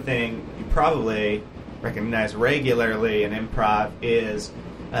think that's the thing you probably recognize regularly in improv is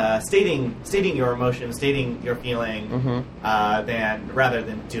stating your emotions, stating your feeling, rather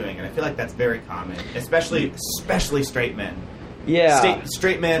than doing it. I feel like that's very common, especially straight men. Yeah,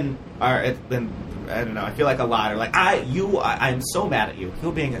 straight men are. I don't know. I feel like a lot are like, I'm so mad at you.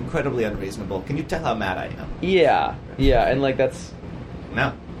 You're being incredibly unreasonable. Can you tell how mad I am? Yeah, and like that's...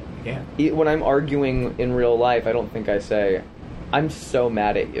 No, you can't. When I'm arguing in real life, I don't think I say, I'm so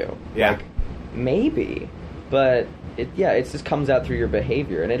mad at you. Yeah. Like, maybe, but it just comes out through your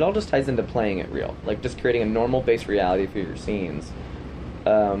behavior, and it all just ties into playing it real. Like, just creating a normal base reality for your scenes.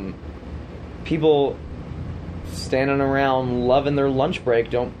 People standing around loving their lunch break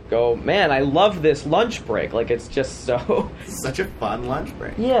don't go, man, I love this lunch break. Like, it's just so... Such a fun lunch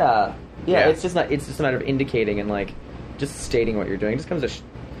break. Yeah, it's just a matter of indicating and, like, just stating what you're doing. It just comes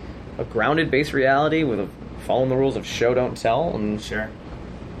a grounded base reality with following the rules of show, don't tell, and... Sure.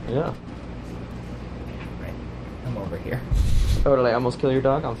 Yeah. Right. I'm over here. Oh, did I almost kill your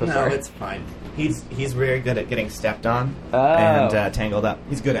dog? I'm so sorry. No, it's fine. He's very good at getting stepped on and tangled up.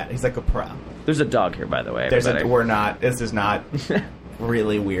 He's good at it. He's like a pro. There's a dog here, by the way. This is not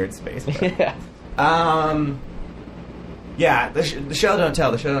really weird space. Yeah. The show don't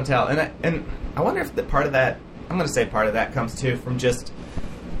tell. The show don't tell. And I wonder if part of that comes too from just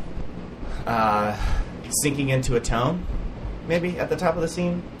sinking into a tone, maybe at the top of the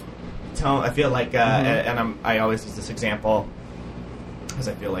scene. Tone. I feel like, and I always use this example because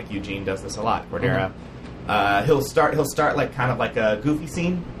I feel like Eugene does this a lot. Cordera. He'll start like kind of like a goofy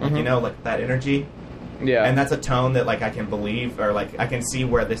scene, like, you know, like that energy. Yeah. And that's a tone that like I can believe, or like I can see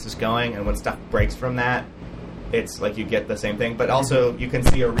where this is going, and when stuff breaks from that, it's like you get the same thing. But also you can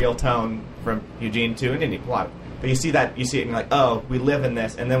see a real tone from Eugene too in any plot. But you see it and you're like, oh, we live in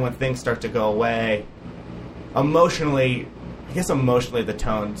this, and then when things start to go away, emotionally the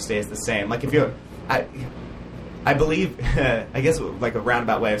tone stays the same. Like if you're I believe, I guess like a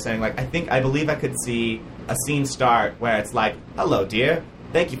roundabout way of saying, like, I believe I could see a scene start where it's like, hello, dear,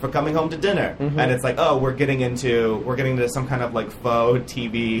 thank you for coming home to dinner. And it's like, oh, we're getting into some kind of like faux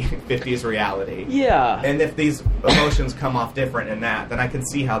TV 50s reality. Yeah. And if these emotions come off different in that, then I can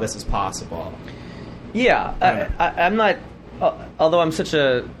see how this is possible. Yeah. I'm not... although I'm such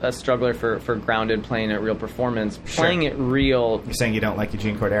a struggler for grounded playing at real performance, playing it real... You're saying you don't like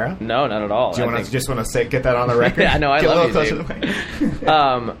Eugene Cordera? No, not at all. Do you just want to get that on the record? Yeah, no, I love Eugene.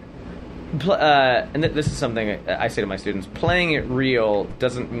 And this is something I say to my students. Playing it real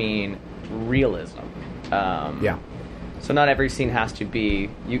doesn't mean realism. So not every scene has to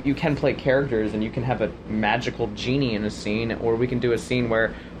be... You can play characters, and you can have a magical genie in a scene, or we can do a scene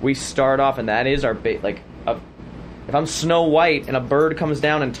where we start off, and that is our If I'm Snow White and a bird comes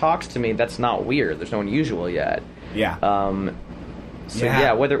down and talks to me, that's not weird. There's no unusual yet. Yeah. So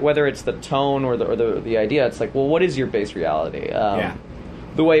yeah, whether it's the tone or the idea, it's like, well, what is your base reality?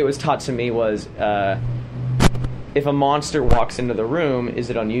 The way it was taught to me was, if a monster walks into the room, is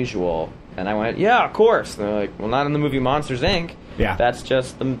it unusual? And I went, yeah, of course. And they're like, well, not in the movie Monsters, Inc. Yeah. That's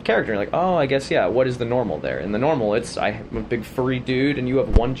just the character. You're like, oh, I guess, yeah, what is the normal there? In the normal, I'm a big furry dude and you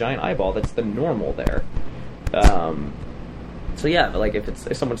have one giant eyeball. That's the normal there. So yeah, like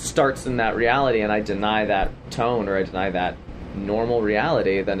if someone starts in that reality and I deny that tone or I deny that normal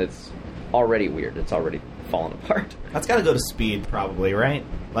reality, then it's already weird. It's already fallen apart. That's got to go to speed, probably, right?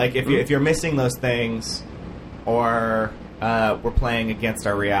 Like if you're missing those things, or we're playing against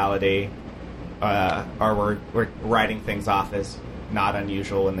our reality, or we're writing things off as not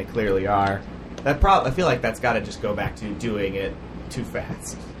unusual when they clearly are. I feel like that's got to just go back to doing it too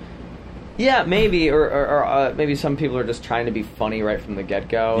fast. Yeah, maybe, or maybe some people are just trying to be funny right from the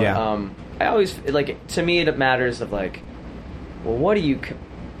get-go. Yeah. I always, like, to me it matters of, like, well,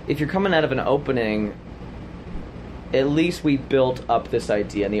 if you're coming out of an opening, at least we built up this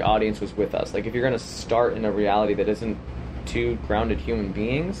idea and the audience was with us. Like, if you're going to start in a reality that isn't two grounded human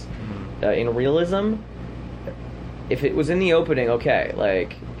beings, in realism, if it was in the opening, okay,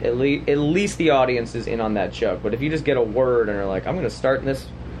 like, at least the audience is in on that joke. But if you just get a word and are like, I'm going to start in this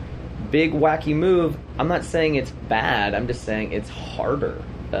big wacky move, I'm not saying it's bad, I'm just saying it's harder.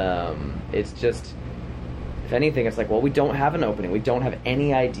 It's just, if anything, it's like, well, we don't have an opening, we don't have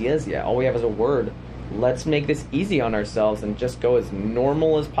any ideas yet, all we have is a word. Let's make this easy on ourselves and just go as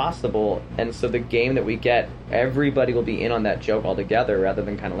normal as possible, and so the game that we get, everybody will be in on that joke altogether, rather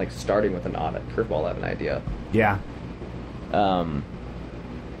than kind of like starting with an odd curveball of an idea. Yeah. I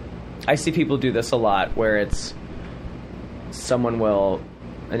see people do this a lot, where it's someone will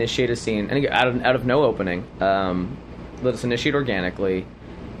initiate a scene, and out of no opening, let us initiate organically,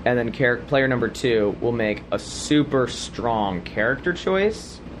 and then player number 2 will make a super strong character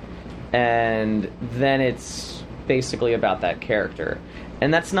choice, and then it's basically about that character.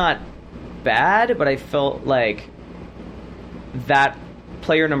 And that's not bad, but I felt like that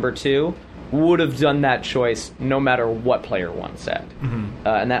player number 2 would have done that choice no matter what player 1 said.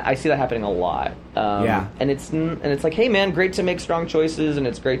 And that I see that happening a lot. And it's like, hey man, great to make strong choices, and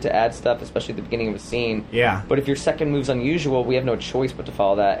it's great to add stuff, especially at the beginning of a scene. Yeah. But if your second move's unusual, we have no choice but to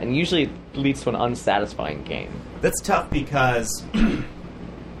follow that, and usually it leads to an unsatisfying game. That's tough because you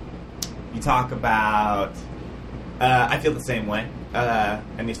talk about... I feel the same way.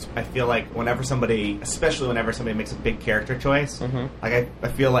 And I feel like especially whenever somebody makes a big character choice, like I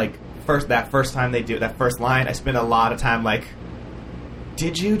feel like that first time they do that first line, I spend a lot of time like,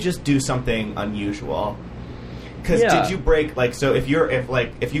 did you just do something unusual? Because did you break, like, so if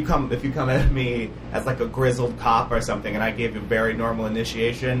you come at me as like a grizzled cop or something, and I gave you a very normal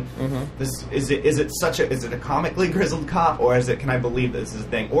initiation, is it a comically grizzled cop, or can I believe this is a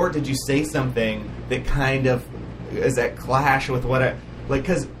thing, or did you say something that kind of is that clash with what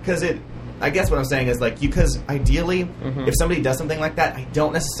because I guess what I'm saying is, like, because ideally, if somebody does something like that, I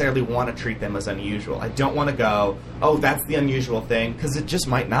don't necessarily want to treat them as unusual. I don't want to go, oh, that's the unusual thing, because it just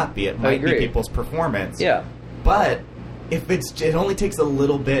might not be. It might be people's performance. Yeah. But if it only takes a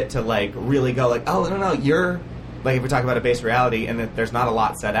little bit to, like, really go, like, oh, no, you're, like, if we're talking about a base reality, and that there's not a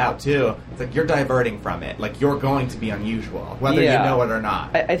lot set out, too, it's like you're diverting from it. Like, you're going to be unusual, whether you know it or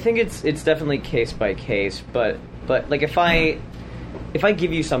not. I think it's definitely case by case, but like, if I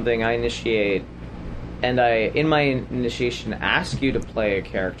give you something, I initiate, and I, in my initiation, ask you to play a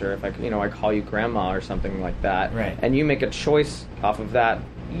character. If I call you grandma or something like that, right, and you make a choice off of that,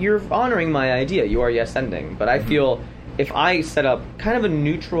 you're honoring my idea. You are yes-ending. But I feel if I set up kind of a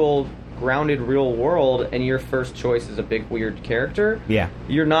neutral, grounded, real world, and your first choice is a big, weird character,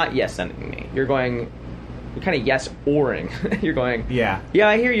 you're not yes-ending me. You're kind of yes-oring. You're going, yeah,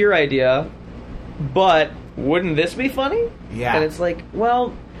 I hear your idea, but wouldn't this be funny? Yeah. And it's like,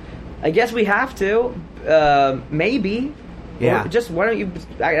 well, I guess we have to. Maybe. Yeah. Or just, why don't you...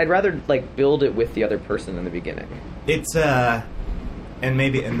 I'd rather, like, build it with the other person in the beginning. It's, and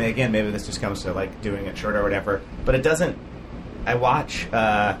again, maybe this just comes to, like, doing it short or whatever, but it doesn't... I watched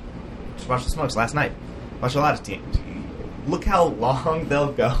The Smokes last night. Watched a lot of teams. Look how long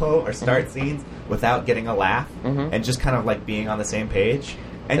they'll go or start scenes without getting a laugh and just kind of, like, being on the same page.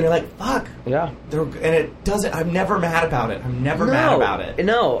 And you're like, fuck. Yeah. And it doesn't... I'm never mad about it. Mad about it.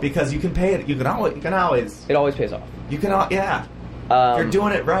 No. Because you can pay it... You can always... It always pays off. You can... Yeah. If you're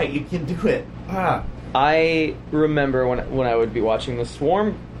doing it right, you can do it. I remember when I would be watching The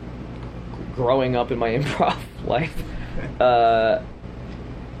Swarm growing up in my improv life,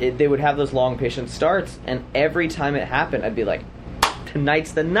 they would have those long patient starts, and every time it happened, I'd be like,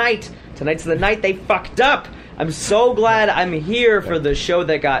 tonight's the night. Tonight's the night they fucked up. I'm so glad I'm here for the show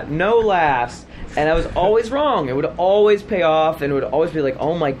that got no laughs. And I was always wrong. It would always pay off, and it would always be like,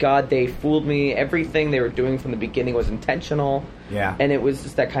 oh my god, they fooled me. Everything they were doing from the beginning was intentional. Yeah. And it was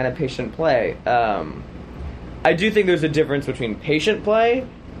just that kind of patient play. I do think there's a difference between patient play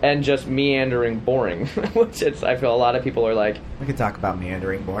and just meandering boring, which I feel a lot of people are like... We could talk about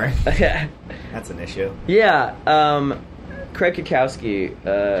meandering boring. Yeah. That's an issue. Yeah. Craig Kukowski,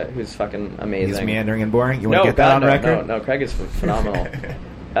 who's fucking amazing. He's meandering and boring? You want to get that on record? No, Craig is phenomenal.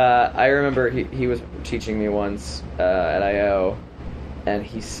 I remember he was teaching me once at I.O., and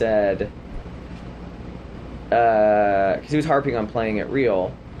he said... Because he was harping on playing it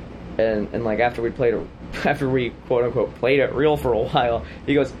real, and like after we quote unquote played it real for a while,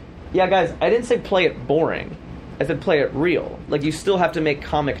 he goes, "Yeah, guys, I didn't say play it boring. I said play it real. Like, you still have to make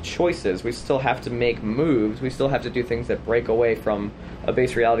comic choices. We still have to make moves. We still have to do things that break away from a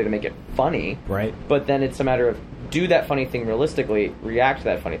base reality to make it funny. Right. But then it's a matter of do that funny thing realistically, react to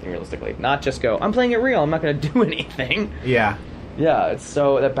that funny thing realistically, not just go, I'm playing it real. I'm not going to do anything." Yeah. Yeah, it's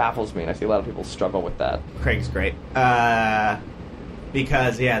so that baffles me, and I see a lot of people struggle with that. Craig's great.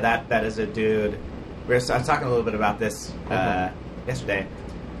 Because, yeah, that is a dude. I was talking a little bit about this yesterday.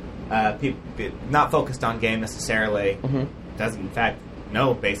 People not focused on game necessarily. Doesn't, in fact,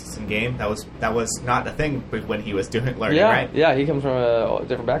 know basis in game. That was not a thing when he was learning, right? Yeah, he comes from a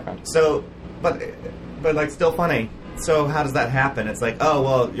different background. So, but like, still funny. So how does that happen? It's like, oh,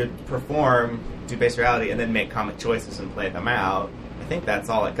 well, you perform, do base reality, and then make comic choices and play them out. I think that's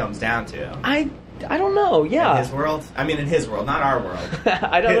all it comes down to. I don't know. Yeah. In his world? I mean, in his world, not our world.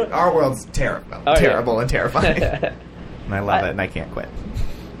 I don't know. Our world's terrible. Oh, terrible yeah. and terrifying. And I love it, and I can't quit.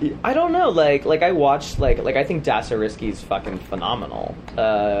 I don't know. Like I watched, like I think Dasariski's fucking phenomenal.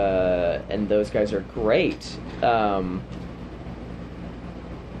 And those guys are great.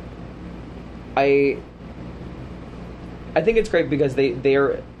 I think it's great because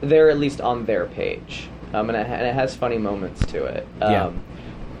they're at least on their page, and it has funny moments to it. Yeah.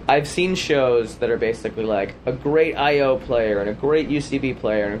 I've seen shows that are basically like a great I.O. player and a great UCB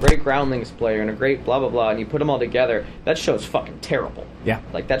player and a great Groundlings player and a great blah blah blah, and you put them all together. That show's fucking terrible. Yeah.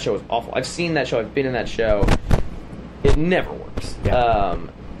 Like, that show is awful. I've seen that show. I've been in that show. It never works. Yeah.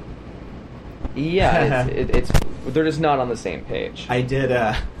 It's they're just not on the same page. I did.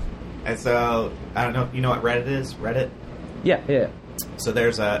 And so I don't know. You know what Reddit is? Reddit. Yeah. So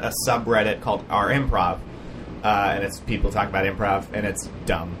there's a subreddit called Our Improv, and it's people talk about improv, and it's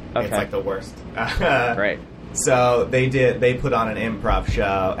dumb. Okay. It's like the worst. Great. So they put on an improv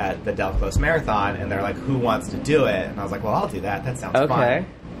show at the Del Close Marathon, and they're like, "Who wants to do it?" And I was like, "Well, I'll do that. That sounds fun."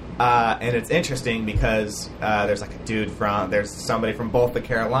 And it's interesting because there's like there's somebody from both the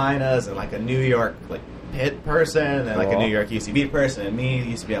Carolinas, and like a New York Pitt person, and like a New York UCB person, and me,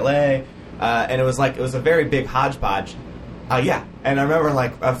 UCBLA, and it was a very big hodgepodge. Yeah, and I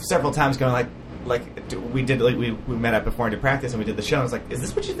remember several times going we met up before and did practice, and we did the show. And I was like, "Is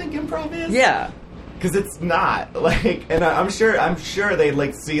this what you think improv is?" Yeah. Because it's not. And I'm sure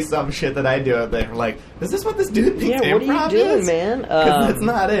they see some shit that I do, and they're like, "Is this what this dude thinks improv is?" What are you doing, man? Because that's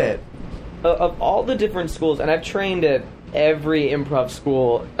not it. Of all the different schools, and I've trained at every improv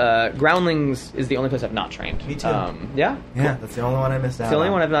school, Groundlings is the only place I've not trained. Me too. Yeah? Yeah, that's the only one I missed out on. It's the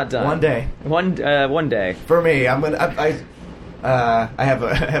only one I've not done. One day. One day. For me, I have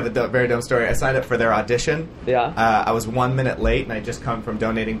a very dumb story. I signed up for their audition. Yeah. I was 1 minute late, and I just come from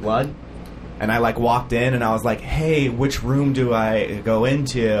donating blood. And I walked in, and I was like, "Hey, which room do I go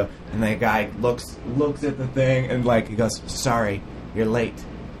into?" And the guy looks at the thing, and he goes, "Sorry, you're late.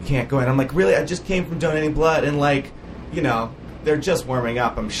 You can't go in." I'm like, "Really? I just came from donating blood," and they're just warming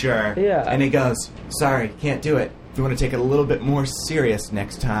up, I'm sure. Yeah. And he goes, "Sorry, can't do it. If you want to take it a little bit more serious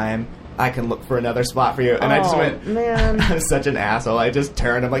next time, I can look for another spot for you." And I just went, man. I'm such an asshole. I just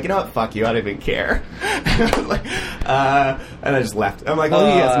turned. I'm like, "You know what? Fuck you. I don't even care." And I just left. I'm like, well,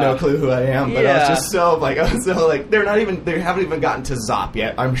 he has no clue who I am. But I was just they haven't even gotten to Zop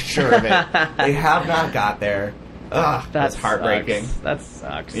yet. I'm sure of it. They have not got there. Ugh, that's heartbreaking. That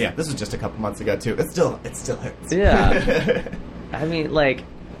sucks. Yeah, this was just a couple months ago too. It still hurts. Yeah. I mean,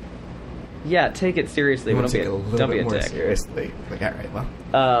 yeah, take it seriously. Don't take it a little bit more dick. seriously. All right, well.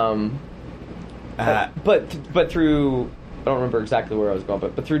 But through, I don't remember exactly where I was going,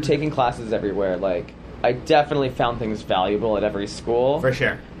 but through taking classes everywhere, I definitely found things valuable at every school. For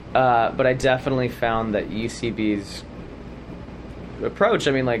sure. But I definitely found that UCB's approach,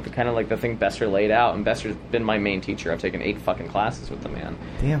 I mean, the thing Bester laid out, and Bester's been my main teacher. I've taken 8 fucking classes with the man.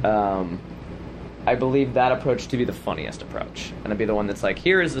 Damn. I believe that approach to be the funniest approach, and to be the one that's like,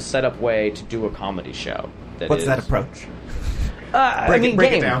 here is the setup way to do a comedy show. What's that approach? Break it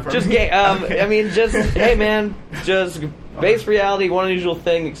game. down for Just me. game. Okay. I mean, just hey, man, just base reality, one unusual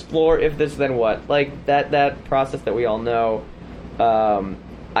thing, explore. If this, then what? Like that process that we all know.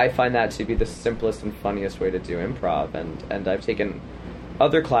 I find that to be the simplest and funniest way to do improv, and I've taken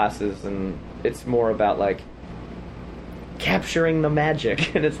other classes, and it's more about like capturing the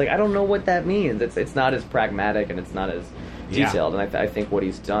magic, and it's like I don't know what that means. It's not as pragmatic and it's not as detailed, and I think what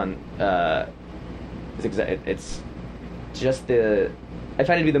he's done is it's just I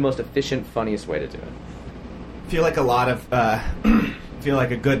find it to be the most efficient, funniest way to do it. I feel like a lot of I did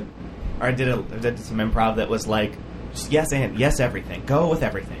some improv that was like just yes and yes everything, go with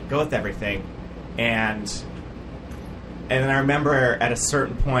everything, and then I remember at a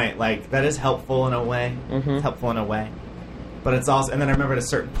certain point, like, that is helpful in a way. Mm-hmm. It's helpful in a way. But it's also... And then I remember at a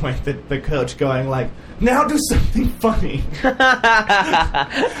certain point the coach going, like, now do something funny. I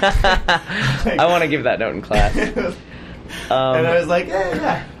want to give that note in class. And I was like,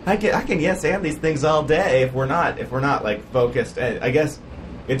 yeah, I can yes and these things all day if we're not like focused. I guess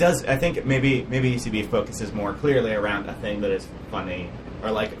it does. I think maybe UCB focuses more clearly around a thing that is funny,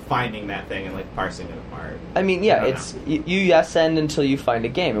 or like finding that thing and like parsing it apart. I mean, yeah, it's you yes end until you find a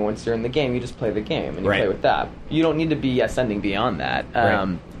game, and once you're in the game, you just play the game and you play with that. You don't need to be yes ending beyond that.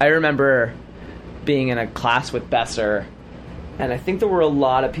 I remember being in a class with Besser, and I think there were a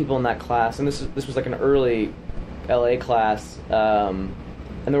lot of people in that class, and this was like an early LA class, and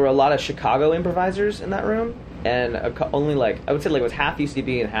there were a lot of Chicago improvisers in that room, and only like I would say like it was half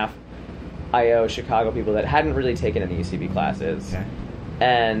UCB and half IO Chicago people that hadn't really taken any UCB classes. Okay.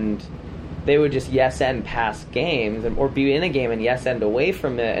 And they would just yes and past games, or be in a game and yes and away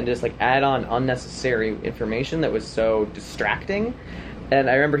from it, and just like add on unnecessary information that was so distracting. And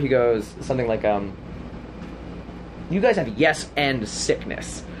I remember he goes something like, "You guys have yes and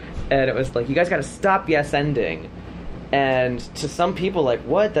sickness," and it was like, "You guys got to stop yes ending." And to some people, like,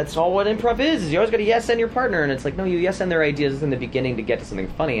 what? That's all what improv is you always got to yes end your partner. And it's like, no, you yes end their ideas in the beginning to get to something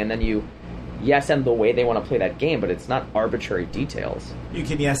funny, and then you yes and the way they want to play that game, but it's not arbitrary details. You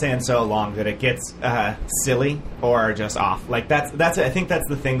can yes and so long that it gets silly or just off. Like that's I think that's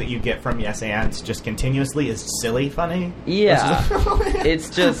the thing that you get from yes ands just continuously is silly funny. Yeah. It's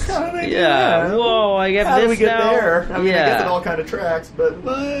just whoa, I get How this do we get now? there? I mean, I guess Yeah. it all kind of tracks, but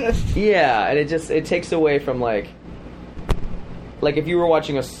Yeah, and it takes away from like if you were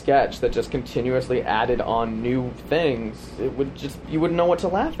watching a sketch that just continuously added on new things, it would just you wouldn't know what to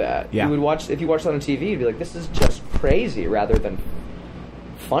laugh at. Yeah. You would if you watched that on TV, you'd be like, this is just crazy rather than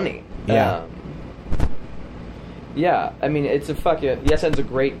funny. Yeah. Yeah, I mean, it's a fucking yes and's a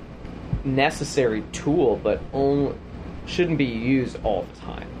great necessary tool, but only shouldn't be used all the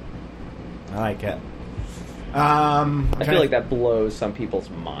time. I like it. I feel like that blows some people's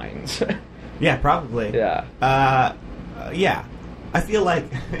minds. Yeah, probably. Yeah. Yeah. I feel like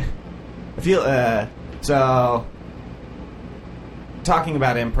so talking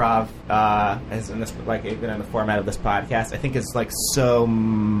about improv as in this like even in the format of this podcast, I think is like so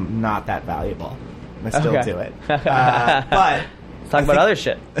not that valuable. I still do it, but Let's talk about other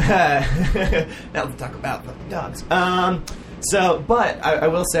shit. now let's talk about fucking dogs. But I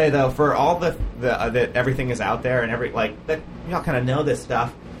will say though, for all the that everything is out there and that y'all kind of know this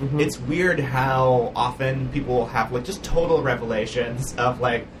stuff. Mm-hmm. It's weird how often people will have like just total revelations of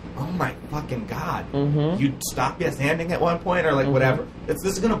like, oh my fucking god, you stop yes handing at one point or like whatever. This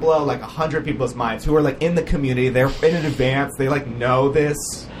is gonna blow like 100 people's minds who are like in the community. They're in advance. They like know this.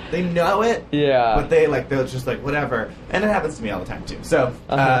 They know it. Yeah. But they'll just like whatever, and it happens to me all the time too. So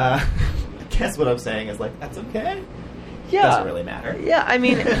I guess what I'm saying is like that's okay. Yeah. Doesn't really matter. Yeah, I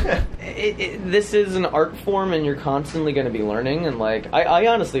mean, this is an art form, and you're constantly going to be learning. And like, I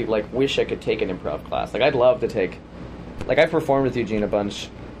honestly like wish I could take an improv class. Like, I'd love to take. Like, I performed with Eugene a bunch.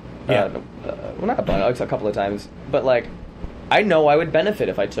 Yeah. Well, not a bunch, a couple of times. But like, I know I would benefit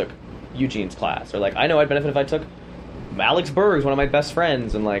if I took Eugene's class, or like, I know I'd benefit if I took Alex Berg's, one of my best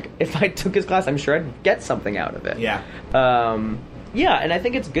friends, and like, if I took his class, I'm sure I'd get something out of it. Yeah. Yeah, and I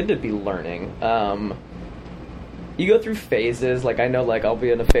think it's good to be learning. You go through phases. Like, I know, like, I'll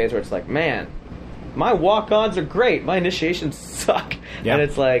be in a phase where it's like, man, my walk-ons are great. My initiations suck. Yeah. And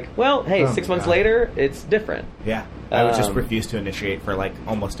it's like, well, hey, 6 months God. later, it's different. Yeah. I would just refuse to initiate for like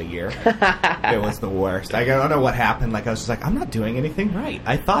almost a year. It was the worst. I don't know what happened. Like I was just like, I'm not doing anything right.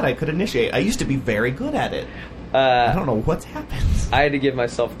 I thought I could initiate. I used to be very good at it. I don't know what's happened. I had to give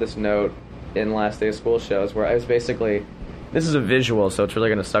myself this note in last day of school shows where I was basically, this is a visual, so it's really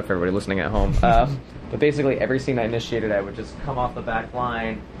going to suck for everybody listening at home. But basically, every scene I initiated, I would just come off the back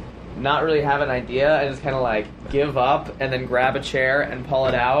line, not really have an idea. I just kind of like give up and then grab a chair and pull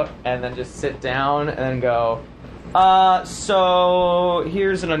it out and then just sit down and then go, so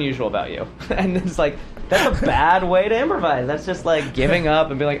here's an unusual about you. And it's like, that's a bad way to improvise. That's just like giving up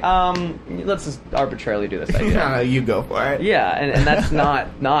and be like, let's just arbitrarily do this idea. No, you go for it. Yeah, and that's not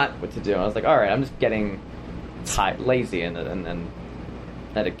what to do. I was like, all right, I'm just getting lazy and I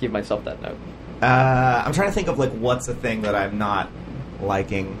had to give myself that note. I'm trying to think of like what's the thing that I'm not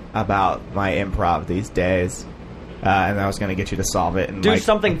liking about my improv these days, and I was going to get you to solve it and do like,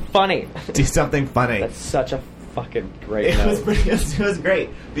 something funny. Do something funny. That's such a fucking great It note. was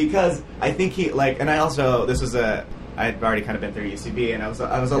great because I think he like, and I also I'd already kind of been through UCB, and I was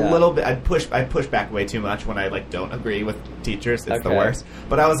a little bit. I push back way too much when I like don't agree with teachers. It's the worst.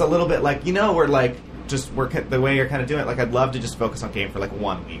 But I was a little bit like, we're like. We're the way you're kind of doing it. Like, I'd love to just focus on game for like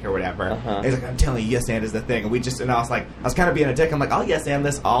 1 week or whatever. And he's like, I'm telling you, yes and is the thing. And I was kind of being a dick. I'm like, I'll yes and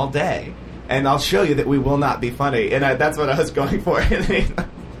this all day, and I'll show you that we will not be funny. And that's what I was going for.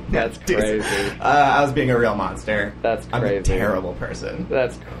 That's crazy. I was being a real monster. That's crazy. I'm a terrible person.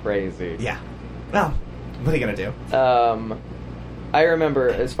 That's crazy. Yeah. Well, what are you gonna do? I remember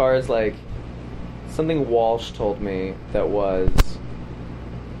as far as like something Walsh told me that was.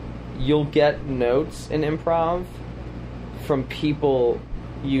 You'll get notes in improv from people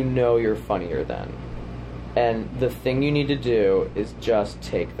you're funnier than. And the thing you need to do is just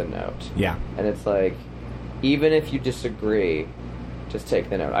take the note. Yeah. And it's like, even if you disagree, just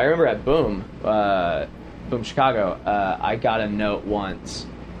take the note. I remember at Boom Chicago, I got a note once,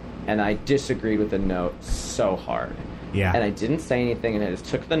 and I disagreed with the note so hard. Yeah. And I didn't say anything, and I just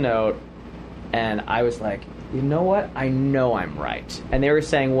took the note, and I was like, you know what? I know I'm right. And they were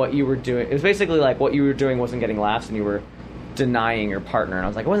saying what you were doing. It was basically like what you were doing wasn't getting laughs and you were denying your partner. And I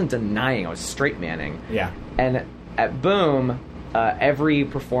was like, I wasn't denying. I was straight manning. Yeah. And at Boom, every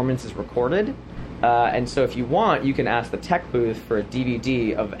performance is recorded. And so if you want, you can ask the tech booth for a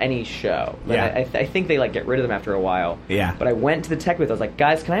DVD of any show. But Yeah. I think they like get rid of them after a while. Yeah. But I went to the tech booth. I was like,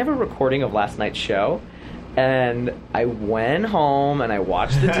 guys, can I have a recording of last night's show? And I went home and I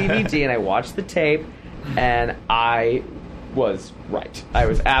watched the DVD and I watched the tape. And I was right. I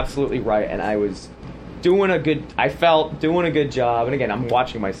was absolutely right, and I was doing a good job. And again, I'm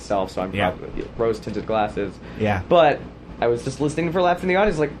watching myself, so I'm probably rose-tinted glasses. Yeah. But I was just listening for laughs in the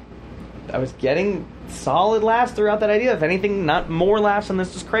audience. Like, I was getting solid laughs throughout that idea. If anything, not more laughs on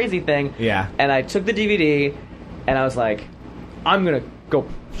this just crazy thing. Yeah. And I took the DVD, and I was like, I'm gonna go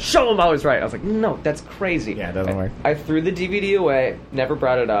show them I was right. I was like, no, that's crazy. Yeah, it doesn't work. I threw the DVD away, never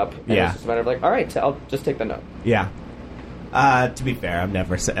brought it up. And it was just a matter of like, all right, I'll just take the note. Yeah. To be fair, I'm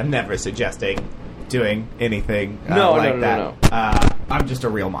never suggesting doing anything like that. No. I'm just a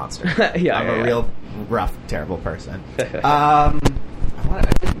real monster. I'm a real rough, terrible person. I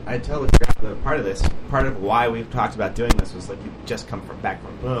totally forgot part of why we talked about doing this was like you just come back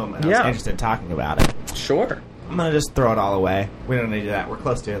from Boom, and I was interested in talking about it. Sure. I'm gonna just throw it all away. We don't need to do that. We're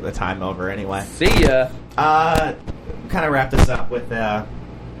close to the time over anyway. See ya. Kind of wrap this up with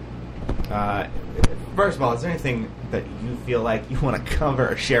first of all, is there anything that you feel like you want to cover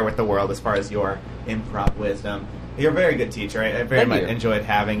or share with the world as far as your improv wisdom? You're a very good teacher. I very much enjoyed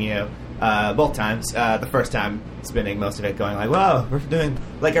having you. Both times. The first time, spending most of it going like, whoa, we're doing...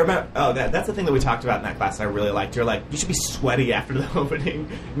 Like, I remember... Oh, that's the thing that we talked about in that class I really liked. You're like, you should be sweaty after the opening.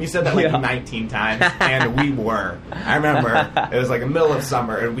 And you said that like 19 times, and we were. I remember it was like the middle of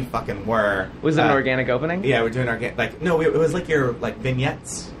summer, and we fucking were. Was it an organic opening? Yeah, we're doing organic... Like, no, it was like your like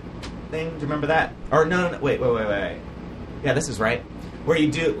vignettes thing. Do you remember that? Or no, wait. Yeah, this is right. Where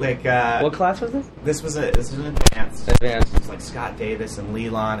you do like what class was this? This was an advanced. Advanced. It was like Scott Davis and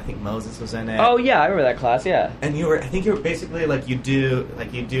Leland. I think Moses was in it. Oh yeah, I remember that class. Yeah. And I think you were basically like you do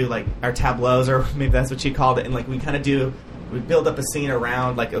like our tableaus, or maybe that's what she called it. And like we build up a scene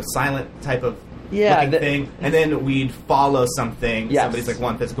around like a silent type of looking thing, and then we'd follow something. Yes. Somebody's like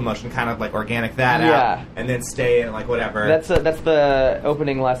one physical motion, kind of like organic that out, and then stay in like whatever. That's the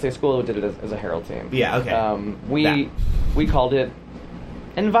opening last day of school. We did it as a Herald team. Yeah. Okay. We called it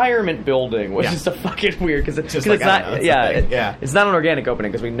environment building, which is so fucking weird because it's like, not. It's not an organic opening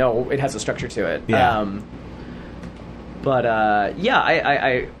because we know it has a structure to it. Yeah.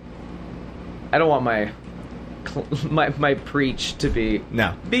 I don't want my preach to be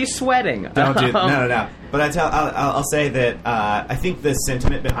be sweating. Don't do no. But I'll say that I think the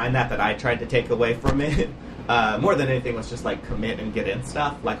sentiment behind that I tried to take away from it. More than anything was just like commit and get in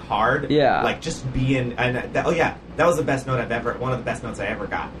stuff like hard. Yeah. Like just be in. And that was the best note one of the best notes I ever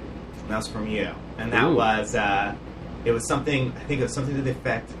got. And that was from you. And that was it was something. I think it was something to the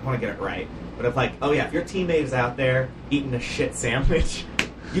effect. I want to get it right. But if like, if your teammate is out there eating a shit sandwich,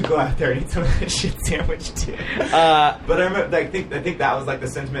 you go out there and eat some of that shit sandwich too. But I remember, I think that was like the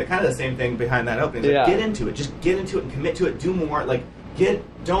sentiment, kind of the same thing behind that opening. Like, get into it, just get into it and commit to it. Do more. Like,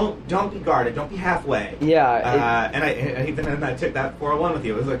 don't be guarded. Don't be halfway. Yeah. And I took that 401 with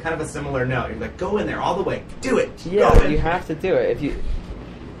you. It was like kind of a similar note. You're like, go in there all the way. Do it. Yeah, you have to do it.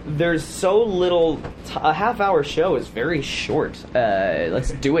 There's so little. A half-hour show is very short.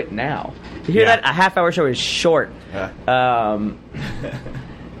 Let's do it now. You hear that? A half-hour show is short. I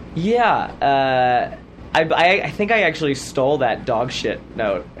think I actually stole that dog shit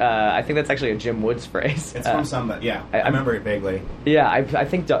note. I think that's actually a Jim Woods phrase. It's from somebody. Yeah, I remember it vaguely. Yeah, I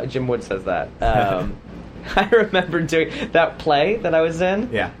think Jim Woods says that. I remember doing that play that I was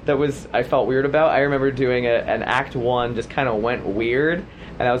in. Yeah. I felt weird about. I remember doing an act one, just kind of went weird,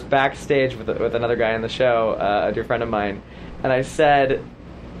 and I was backstage with another guy in the show, a dear friend of mine, and I said,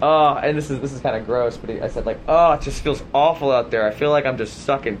 "Oh," and this is kind of gross, but I said like, "Oh, it just feels awful out there. I feel like I'm just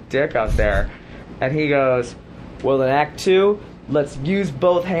sucking dick out there," and he goes, "Well, in act two, let's use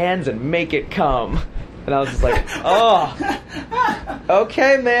both hands and make it come." And I was just like, "Oh,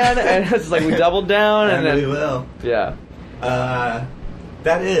 okay, man." And it's like we doubled down, and then we will. Yeah.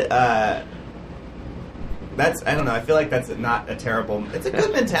 That is. That's. I don't know. I feel like that's not a terrible. It's a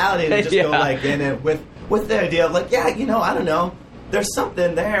good mentality to just go like in it with the idea of like, I don't know. There's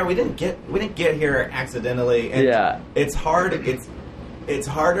something there. We didn't get here accidentally. And it's hard. It's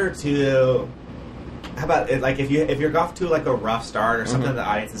harder to. How about it, like if you're off to like a rough start or something the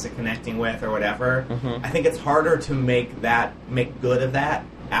audience isn't connecting with or whatever, I think it's harder to make good of that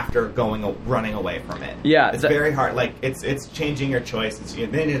after running away from it. Yeah, it's very hard. Like it's changing your choice.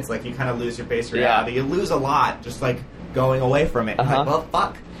 Then it's like you kind of lose your base reality. You lose a lot just like going away from it. Like, well,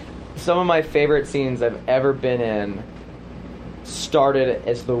 fuck. Some of my favorite scenes I've ever been in started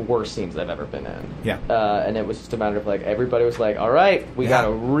as the worst scenes I've ever been in. Yeah, and it was just a matter of like everybody was like, "All right, we got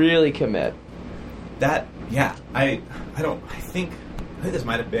to really commit." I think this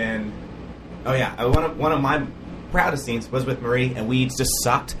might have been. Oh yeah, one of my proudest scenes was with Marie, and we just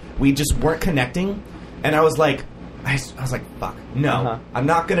sucked. We just weren't connecting, and I was like, fuck, no, I'm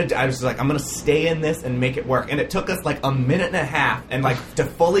not gonna. I was just like, I'm gonna stay in this and make it work. And it took us like a minute and a half, and like to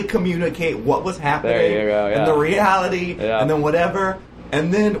fully communicate what was happening, there you go, and the reality, and then whatever.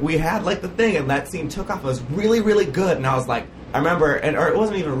 And then we had like the thing, and that scene took off. It was really, really good, and I was like, I remember, or it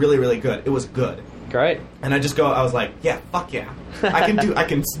wasn't even really, really good. It was good. Great. And I was like, yeah, fuck yeah. I can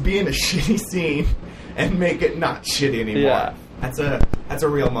be in a shitty scene and make it not shitty anymore. Yeah. That's a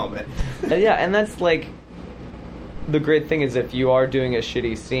real moment. And that's like the great thing is if you are doing a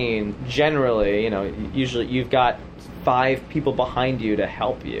shitty scene, generally, usually you've got 5 people behind you to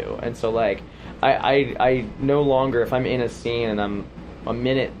help you. And so like I no longer, if I'm in a scene and I'm a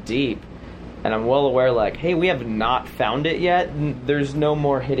minute deep, and I'm well aware, like, hey, we have not found it yet. There's no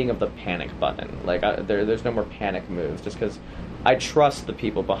more hitting of the panic button. Like, there's no more panic moves, just because I trust the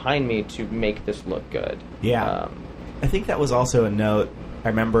people behind me to make this look good. Yeah. I think that was also a note. I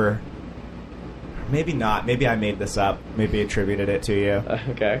remember, maybe not. Maybe I made this up. Maybe attributed it to you.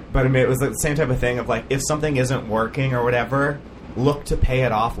 Okay. But I mean, it was like the same type of thing of like, if something isn't working or whatever, look to pay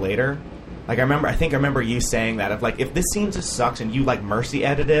it off later. Like I remember you saying that of like, if this scene just sucks and you like mercy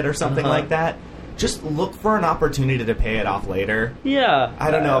edit it or something like that, just look for an opportunity to pay it off later. Yeah.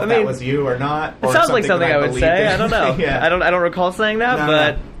 I don't know if that was you or not. It sounds like something I would say. I don't know. Yeah. I don't recall saying that,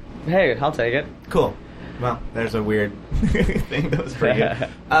 but hey, I'll take it. Cool. Well, there's a weird thing that was for you.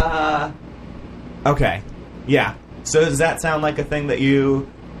 Okay. Yeah. So does that sound like a thing that you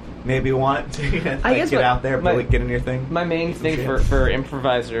maybe want to get out there, get in your thing? My main thing for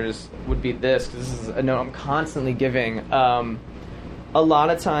improvisers would be this, because this is a note I'm constantly giving. A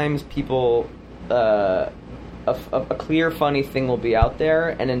lot of times people, a clear, funny thing will be out there,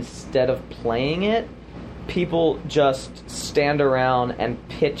 and instead of playing it, people just stand around and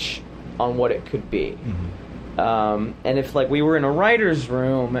pitch on what it could be. And if like we were in a writer's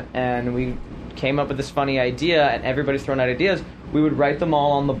room and we came up with this funny idea and everybody's throwing out ideas, we would write them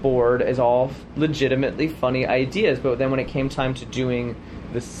all on the board as all legitimately funny ideas. But then when it came time to doing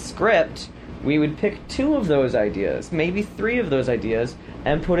the script, we would pick 2 of those ideas, maybe 3 of those ideas,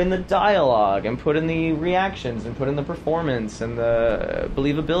 and put in the dialogue, and put in the reactions, and put in the performance, and the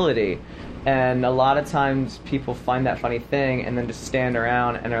believability. And a lot of times people find that funny thing and then just stand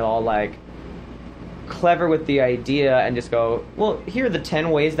around and they're all like clever with the idea and just go, well, here are the 10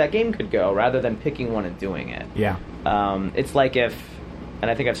 ways that game could go, rather than picking one and doing it. Yeah. It's like if,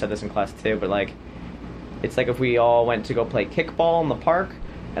 and I think I've said this in class too, but like, it's like if we all went to go play kickball in the park,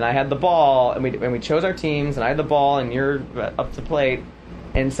 and I had the ball, and we chose our teams, and I had the ball, and you're up to plate,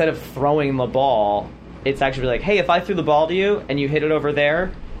 and instead of throwing the ball, it's actually like, hey, if I threw the ball to you, and you hit it over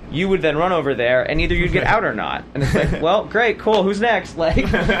there, you would then run over there, and either you'd get out or not. And it's like, well, great, cool, who's next? Like,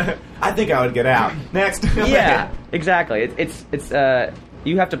 I think I would get out. Next. yeah, exactly. It's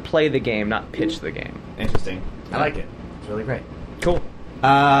you have to play the game, not pitch the game. Interesting. I like it. It's really great. Cool. All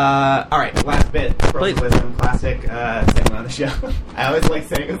right, last bit. Pearls Please. of Wisdom, classic segment on the show. I always like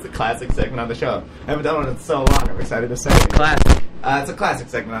saying it's a classic segment on the show. I haven't done one in so long. I'm excited to say it. Classic. It's a classic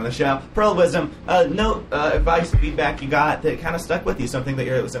segment on the show. Pearl of Wisdom. Note, advice, feedback you got that kind of stuck with you. Something that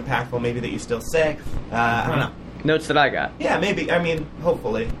was impactful, maybe that you still say. I don't know. Notes that I got. Yeah, maybe. I mean,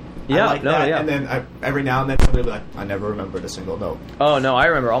 hopefully. Yeah, I like no, that. yeah. And then every now and then somebody will be like, I never remembered a single note. Oh, no, I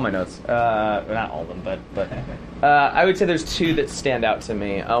remember all my notes. Not all of them, but I would say there's two that stand out to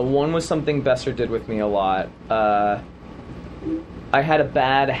me. One was something Besser did with me a lot. I had a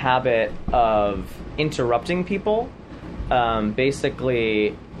bad habit of interrupting people.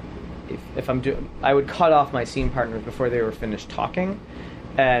 Basically, if I would cut off my scene partners before they were finished talking,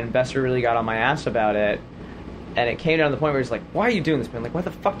 and Besser really got on my ass about it. And it came down to the point where he's like, why are you doing this, man? Like, why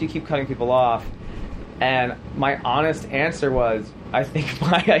the fuck do you keep cutting people off? And my honest answer was, I think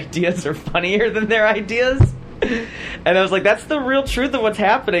my ideas are funnier than their ideas. And I was like, that's the real truth of what's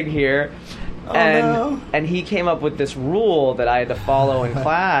happening here. Oh, And he came up with this rule that I had to follow in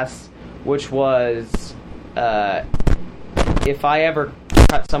class, which was, if I ever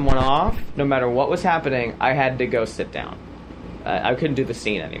cut someone off, no matter what was happening, I had to go sit down. I couldn't do the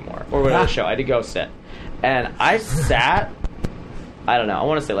scene anymore, or whatever show. I had to go sit. And I sat, I don't know, I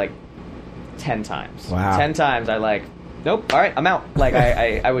want to say like 10 times. Wow. 10 times I nope, all right, I'm out. Like,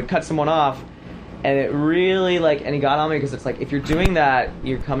 I would cut someone off, and it really, and he got on me because it's like, if you're doing that,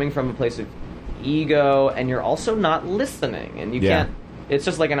 you're coming from a place of ego, and you're also not listening, and you can't, it's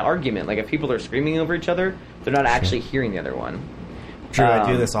just like an argument. Like, if people are screaming over each other, they're not actually hearing the other one. True, I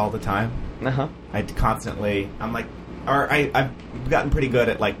do this all the time. Uh-huh. I constantly, I've gotten pretty good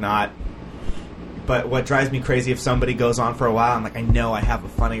at, not... But what drives me crazy if somebody goes on for a while, I'm like, I know I have a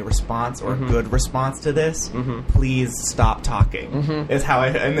funny response or a good response to this. Please stop talking. Is how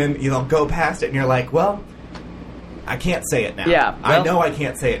and then you'll go past it and you're like, well, I can't say it now. Yeah, I know I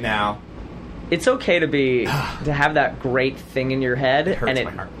can't say it now. It's okay to have that great thing in your head. It hurts and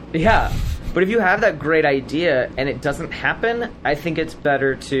my heart. Yeah, but if you have that great idea and it doesn't happen, I think it's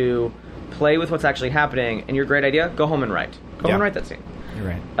better to play with what's actually happening. And your great idea, go home and write. Go home and write that scene. You're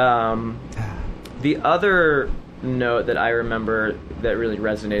right. The other note that I remember that really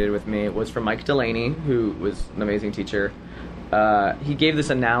resonated with me was from Mike Delaney, who was an amazing teacher. He gave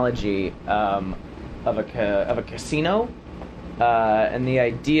this analogy of a casino, and the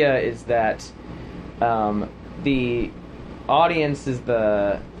idea is that the audience is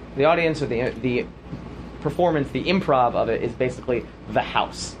the audience, or the performance, the improv of it is basically the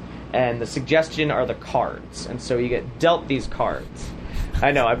house, and the suggestion are the cards, and so you get dealt these cards.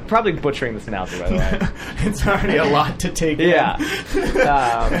 I know, I'm probably butchering this analogy, by the way. It's already a lot to take in. Yeah.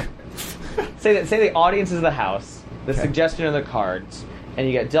 Say the audience is the house, the suggestion are the cards, and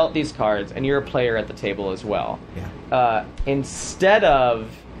you get dealt these cards, and you're a player at the table as well. Yeah. Instead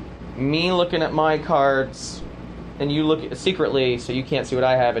of me looking at my cards, and you look secretly, so you can't see what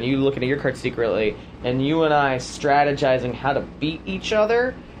I have, and you looking at your cards secretly, and you and I strategizing how to beat each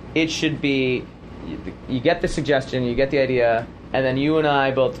other, it should be, you get the suggestion, you get the idea, and then you and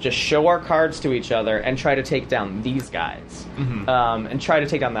I both just show our cards to each other and try to take down these guys. And try to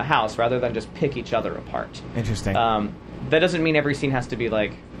take down the house rather than just pick each other apart. Interesting. That doesn't mean every scene has to be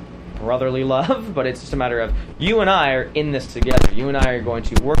like brotherly love, but it's just a matter of you and I are in this together. You and I are going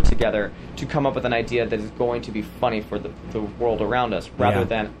to work together to come up with an idea that is going to be funny for the world around us, rather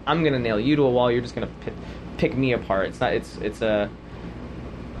than I'm going to nail you to a wall, you're just going to pick me apart. It's not.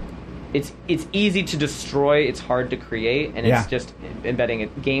 It's easy to destroy, it's hard to create, and it's just embedding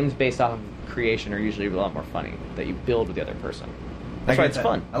it. Games based off of creation are usually a lot more funny, that you build with the other person. That's why it's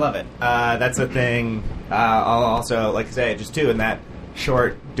fun. I love it. That's a thing. I'll also, like I say, just too, in that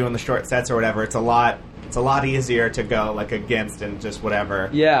doing the short sets or whatever, it's a lot easier to go against and just whatever.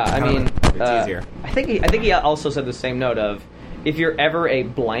 Yeah, I mean, it's easier. I think he also said the same note of, if you're ever a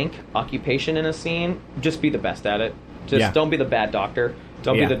blank occupation in a scene, just be the best at it. Just don't be the bad doctor.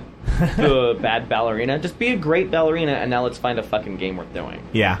 Don't be the bad ballerina. Just be a great ballerina, and now let's find a fucking game worth doing.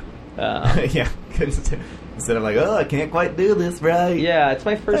 Yeah. Instead of I can't quite do this right. Yeah, it's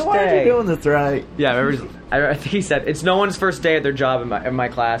my first Why day. aren't you doing this right? Yeah, I think he said, it's no one's first day at their job in my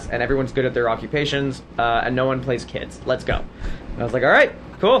class, and everyone's good at their occupations, and no one plays kids. Let's go. I was like, all right,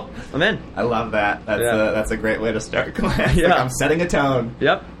 cool, I'm in. I love that. That's a great way to start class. Yeah. Like, I'm setting a tone.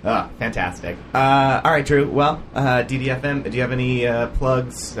 Yep. Oh, fantastic. All right, Drew. Well, DDFM, do you have any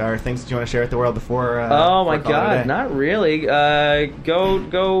plugs or things that you want to share with the world before? Oh my before calling it a God, day? not really. Go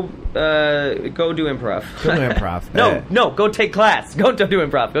do improv. Go do improv. No, go take class. Go do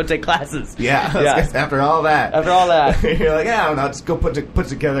improv. Go take classes. Yeah. Yeah. After all that. After all that. You're like, yeah, I don't know. Just go put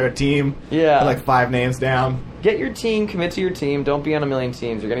together a team. Yeah. Put like 5 names down. Get your team, commit to your team. Don't be on a million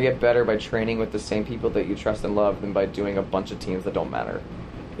teams. You're going to get better by training with the same people that you trust and love than by doing a bunch of teams that don't matter.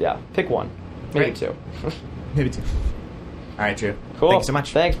 Yeah, pick one. Maybe Great. 2. Maybe 2. All right, Drew. Cool. Thanks so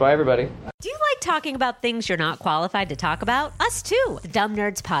much. Thanks. Bye, everybody. Do you like talking about things you're not qualified to talk about? Us too. The Dumb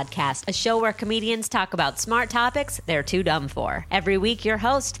Nerds Podcast, a show where comedians talk about smart topics they're too dumb for. Every week, your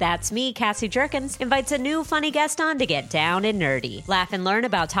host, that's me, Cassie Jerkins, invites a new funny guest on to get down and nerdy. Laugh and learn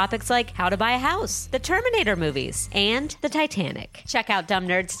about topics like how to buy a house, the Terminator movies, and the Titanic. Check out Dumb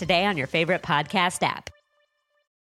Nerds today on your favorite podcast app.